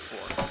seen it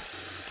before.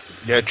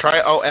 Yeah,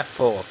 try Alt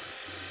F4.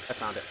 I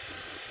found it.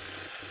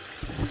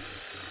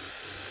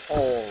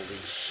 Holy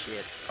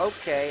shit.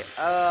 Okay,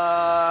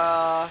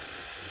 I'm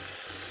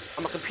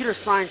a computer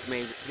science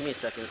major. Give me a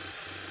second.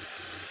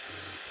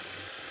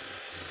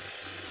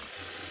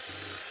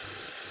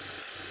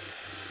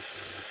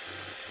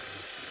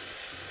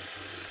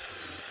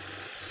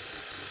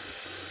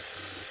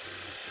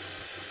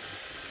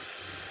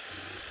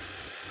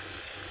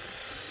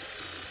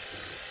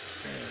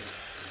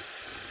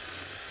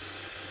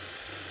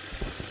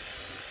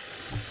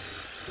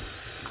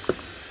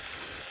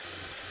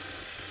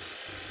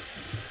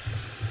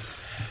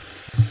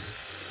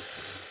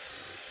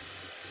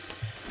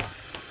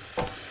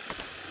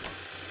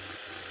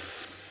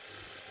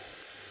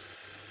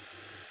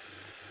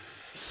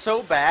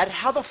 So bad.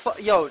 How the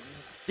fuck? Yo,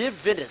 Div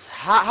Vintage.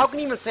 How can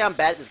you even say I'm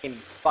bad at this game, you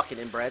fucking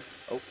inbred?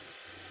 Oh.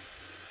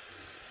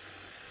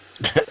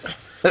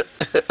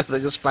 They're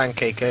just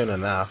pancake owner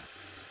now.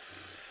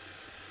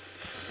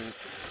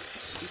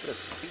 Stupid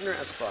as ignorant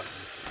as fuck.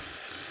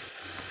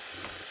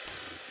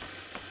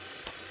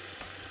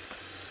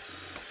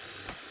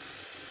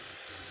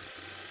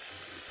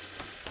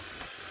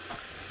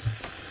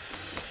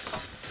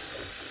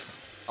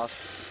 Awesome.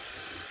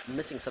 I'm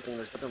missing something.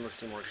 There's nothing in the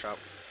Steam Workshop.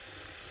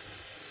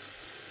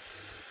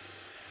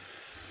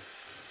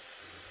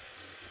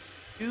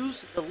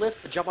 Use the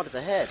lift to jump onto the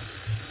head.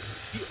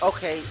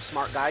 Okay,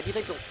 smart guy. Do you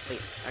think the...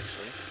 Wait,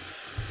 actually.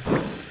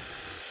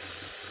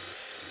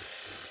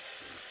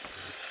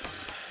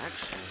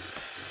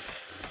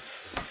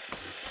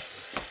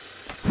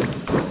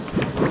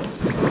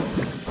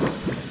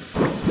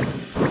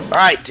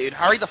 Alright, dude,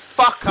 hurry the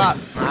fuck up,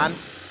 man.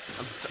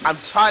 I'm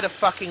tired of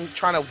fucking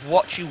trying to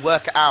watch you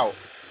work it out.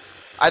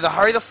 Either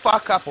hurry the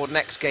fuck up or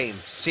next game.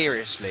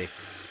 Seriously.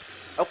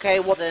 Okay,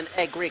 well then,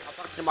 hey, Greek, I'll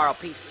talk to you tomorrow.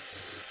 Peace.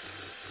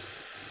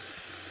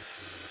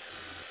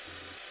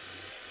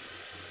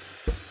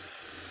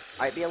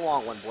 Might be a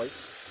long one,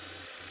 boys.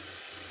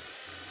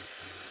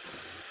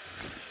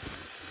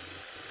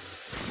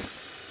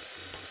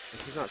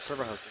 He's not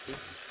server host, is he?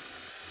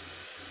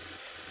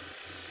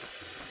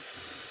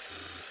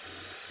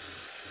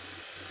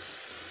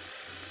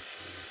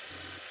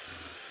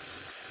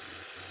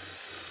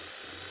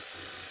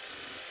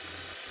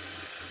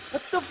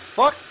 What the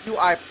fuck do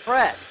I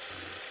press?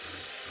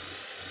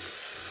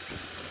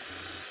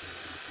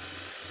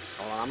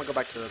 Hold on, I'm gonna go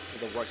back to the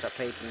workshop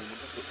page and we'll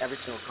go through every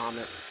single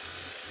comment.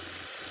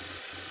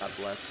 God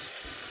bless.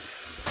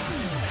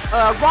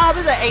 Rob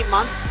is at 8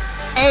 months.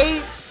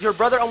 A, your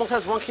brother almost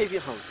has 1K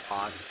views. Oh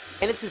god.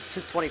 And it's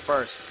his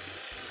 21st.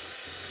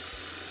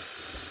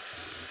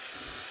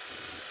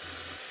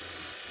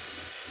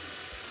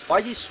 Why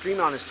is he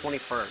streaming on his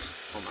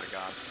 21st? Oh my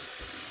god.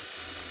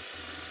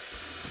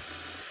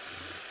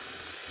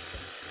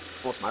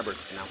 Almost my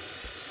birthday now.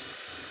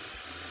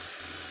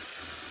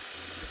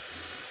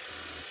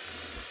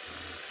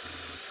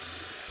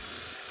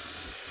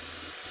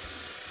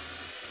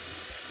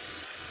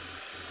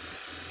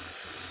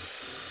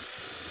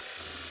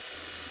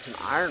 It's an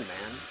Iron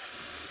Man.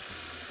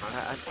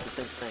 I do the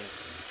same thing.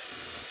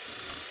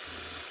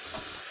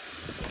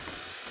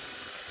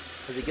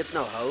 Because he gets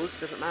no hose,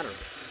 doesn't matter.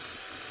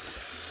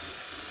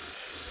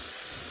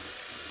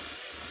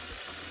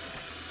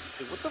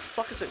 Dude, what the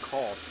fuck is it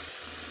called?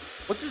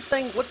 What's this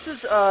thing? What's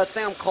this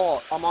thing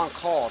I'm on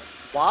called?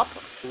 WAP?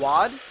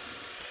 WAD?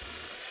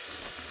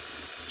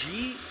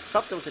 G?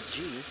 Something with a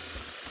G.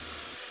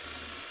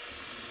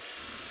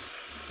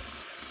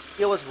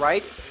 He was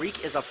right.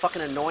 Greek is a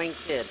fucking annoying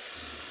kid.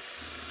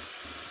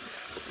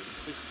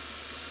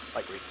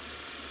 Like Greek.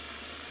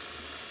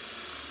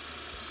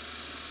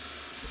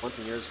 Month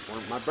and years born.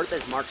 My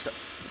birthday's March.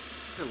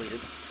 Deleted.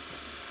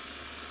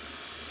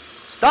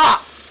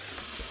 Stop!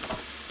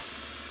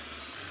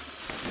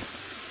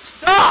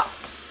 Stop!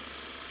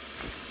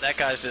 That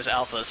guy's just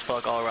alpha as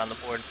fuck all around the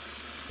board.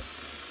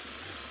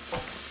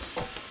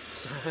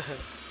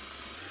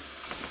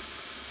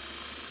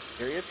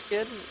 Serious,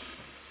 kid?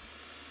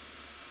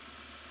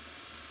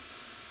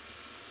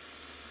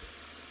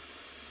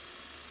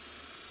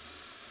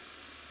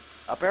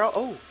 Up arrow?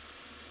 Oh!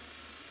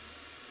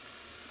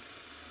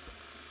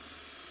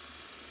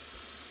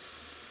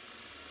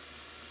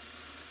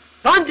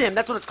 Gundam!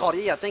 That's what it's called.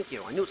 Yeah, thank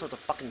you. I knew it was with a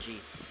fucking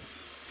G.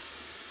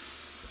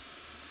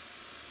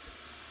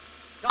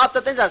 Got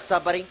the things that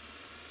sub, buddy. You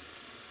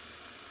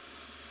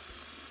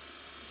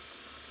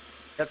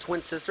have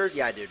twin sisters?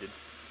 Yeah, I do, dude.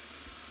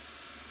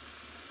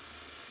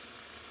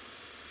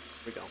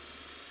 Here we go.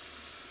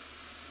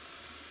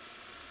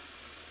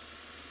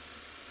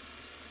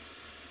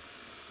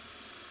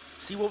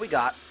 See what we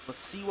got. Let's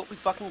see what we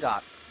fucking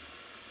got.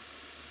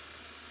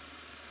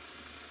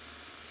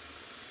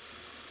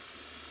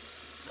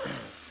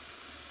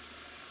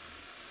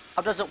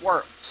 How does it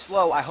work?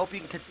 Slow. I hope you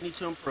can continue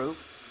to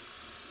improve.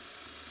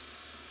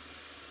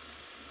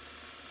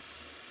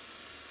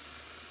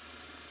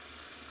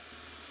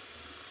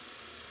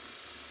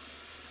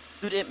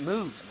 Dude, it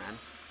moves, man.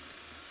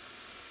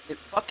 It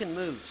fucking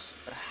moves.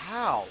 But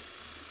how?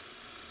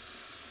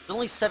 There's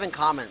only 7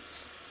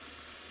 comments.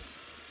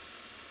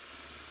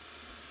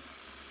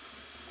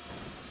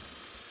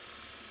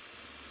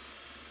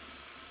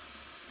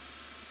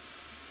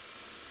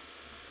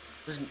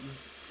 It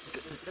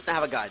doesn't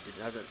have a guide, dude.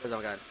 It doesn't have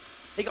a guide.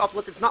 Take off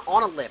lift. It's not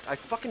on a lift. I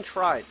fucking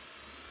tried.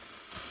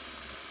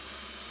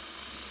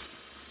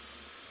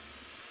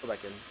 Go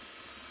back in.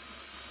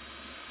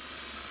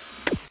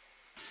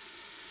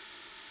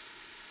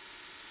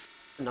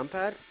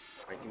 Numpad?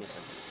 Alright, give me a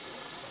second.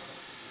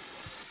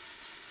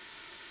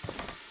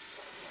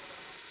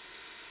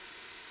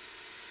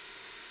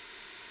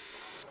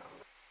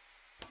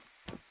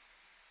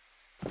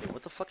 Hey,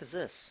 what the fuck is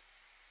this?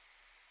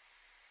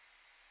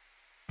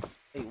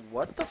 Hey,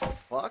 what the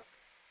fuck?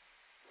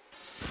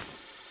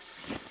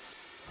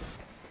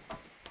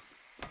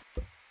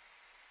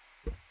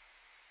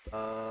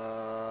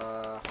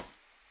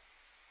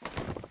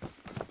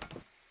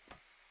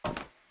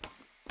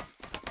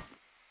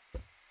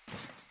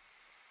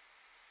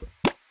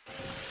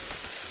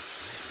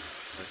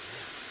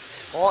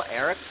 Call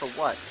Eric for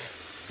what?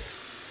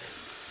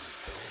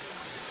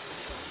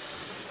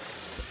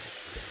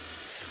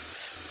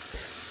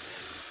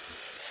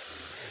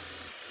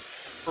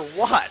 For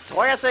what?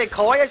 Why I say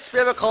call? Why I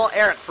spam call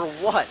Eric for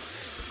what?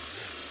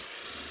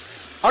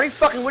 I already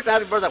fucking wished him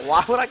happy birthday.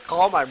 Why would I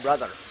call my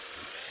brother?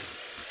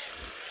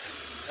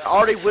 I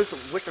already wished him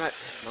happy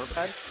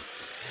notepad.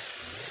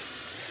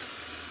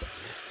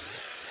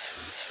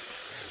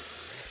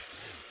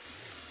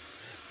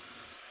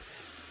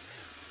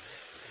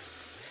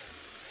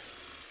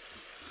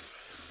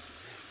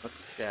 What's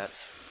the chat?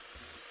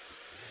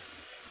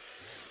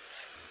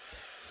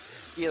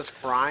 He is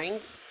crying.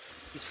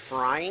 He's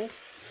frying.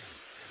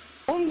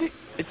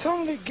 It's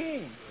only a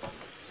game.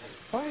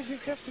 Why do you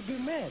have to be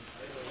mad?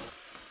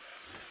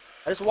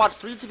 I just watched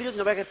 3 YouTube videos and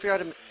nobody can figure out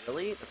how to...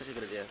 Really? That's actually a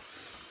good idea.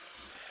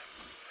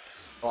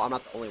 Well, I'm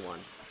not the only one.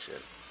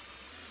 Shit.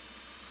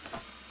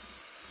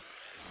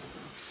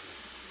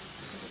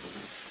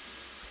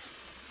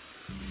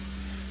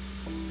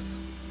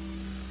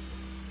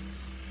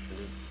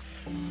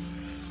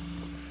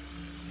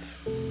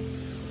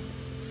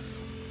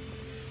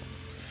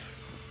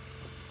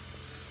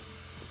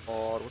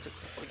 What's it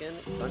called again?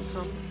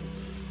 Guntum?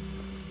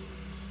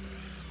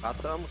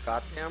 Gotham?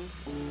 Goddamn?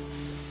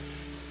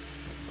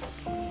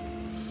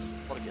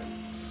 What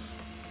again?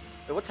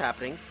 Wait, what's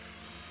happening?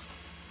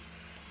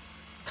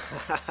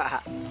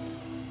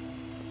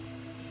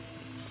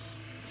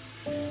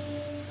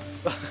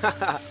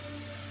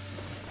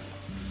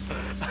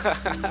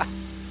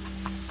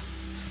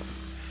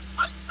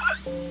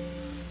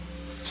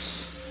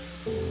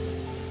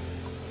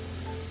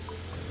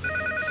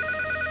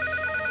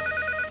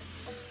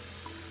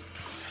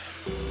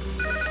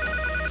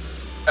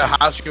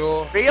 How's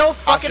your real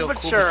fucking your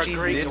mature, machine,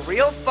 Greek? dude?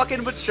 Real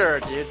fucking mature,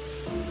 dude.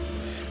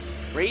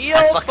 Real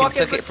I fucking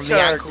took mature, it from the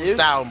ankles dude.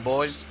 down,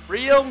 boys.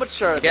 Real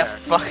mature, Yeah, there.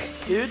 fuck.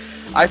 Dude.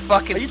 I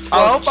fucking Are you I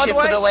 12, was by the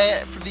chipping way?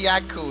 away from the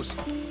ankles.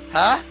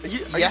 Huh?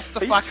 Yes,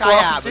 The fuck I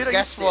am. But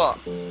guess what?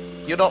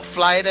 You're not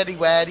flying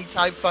anywhere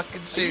anytime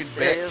fucking soon,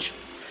 bitch.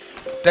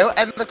 Don't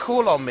end the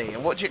call on me.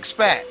 And what do you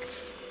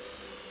expect?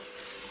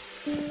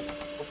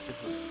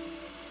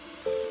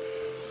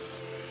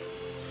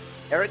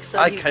 Eric said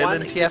I he colon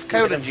won. TF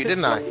coloned you,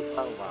 didn't I?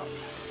 Oh, wow.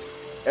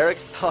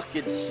 Eric's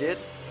talking shit.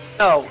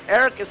 No,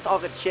 Eric is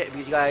talking shit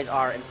because you guys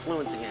are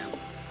influencing him.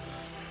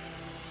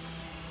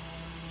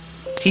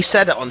 He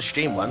said it on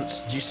stream once.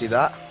 Did you see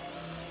that?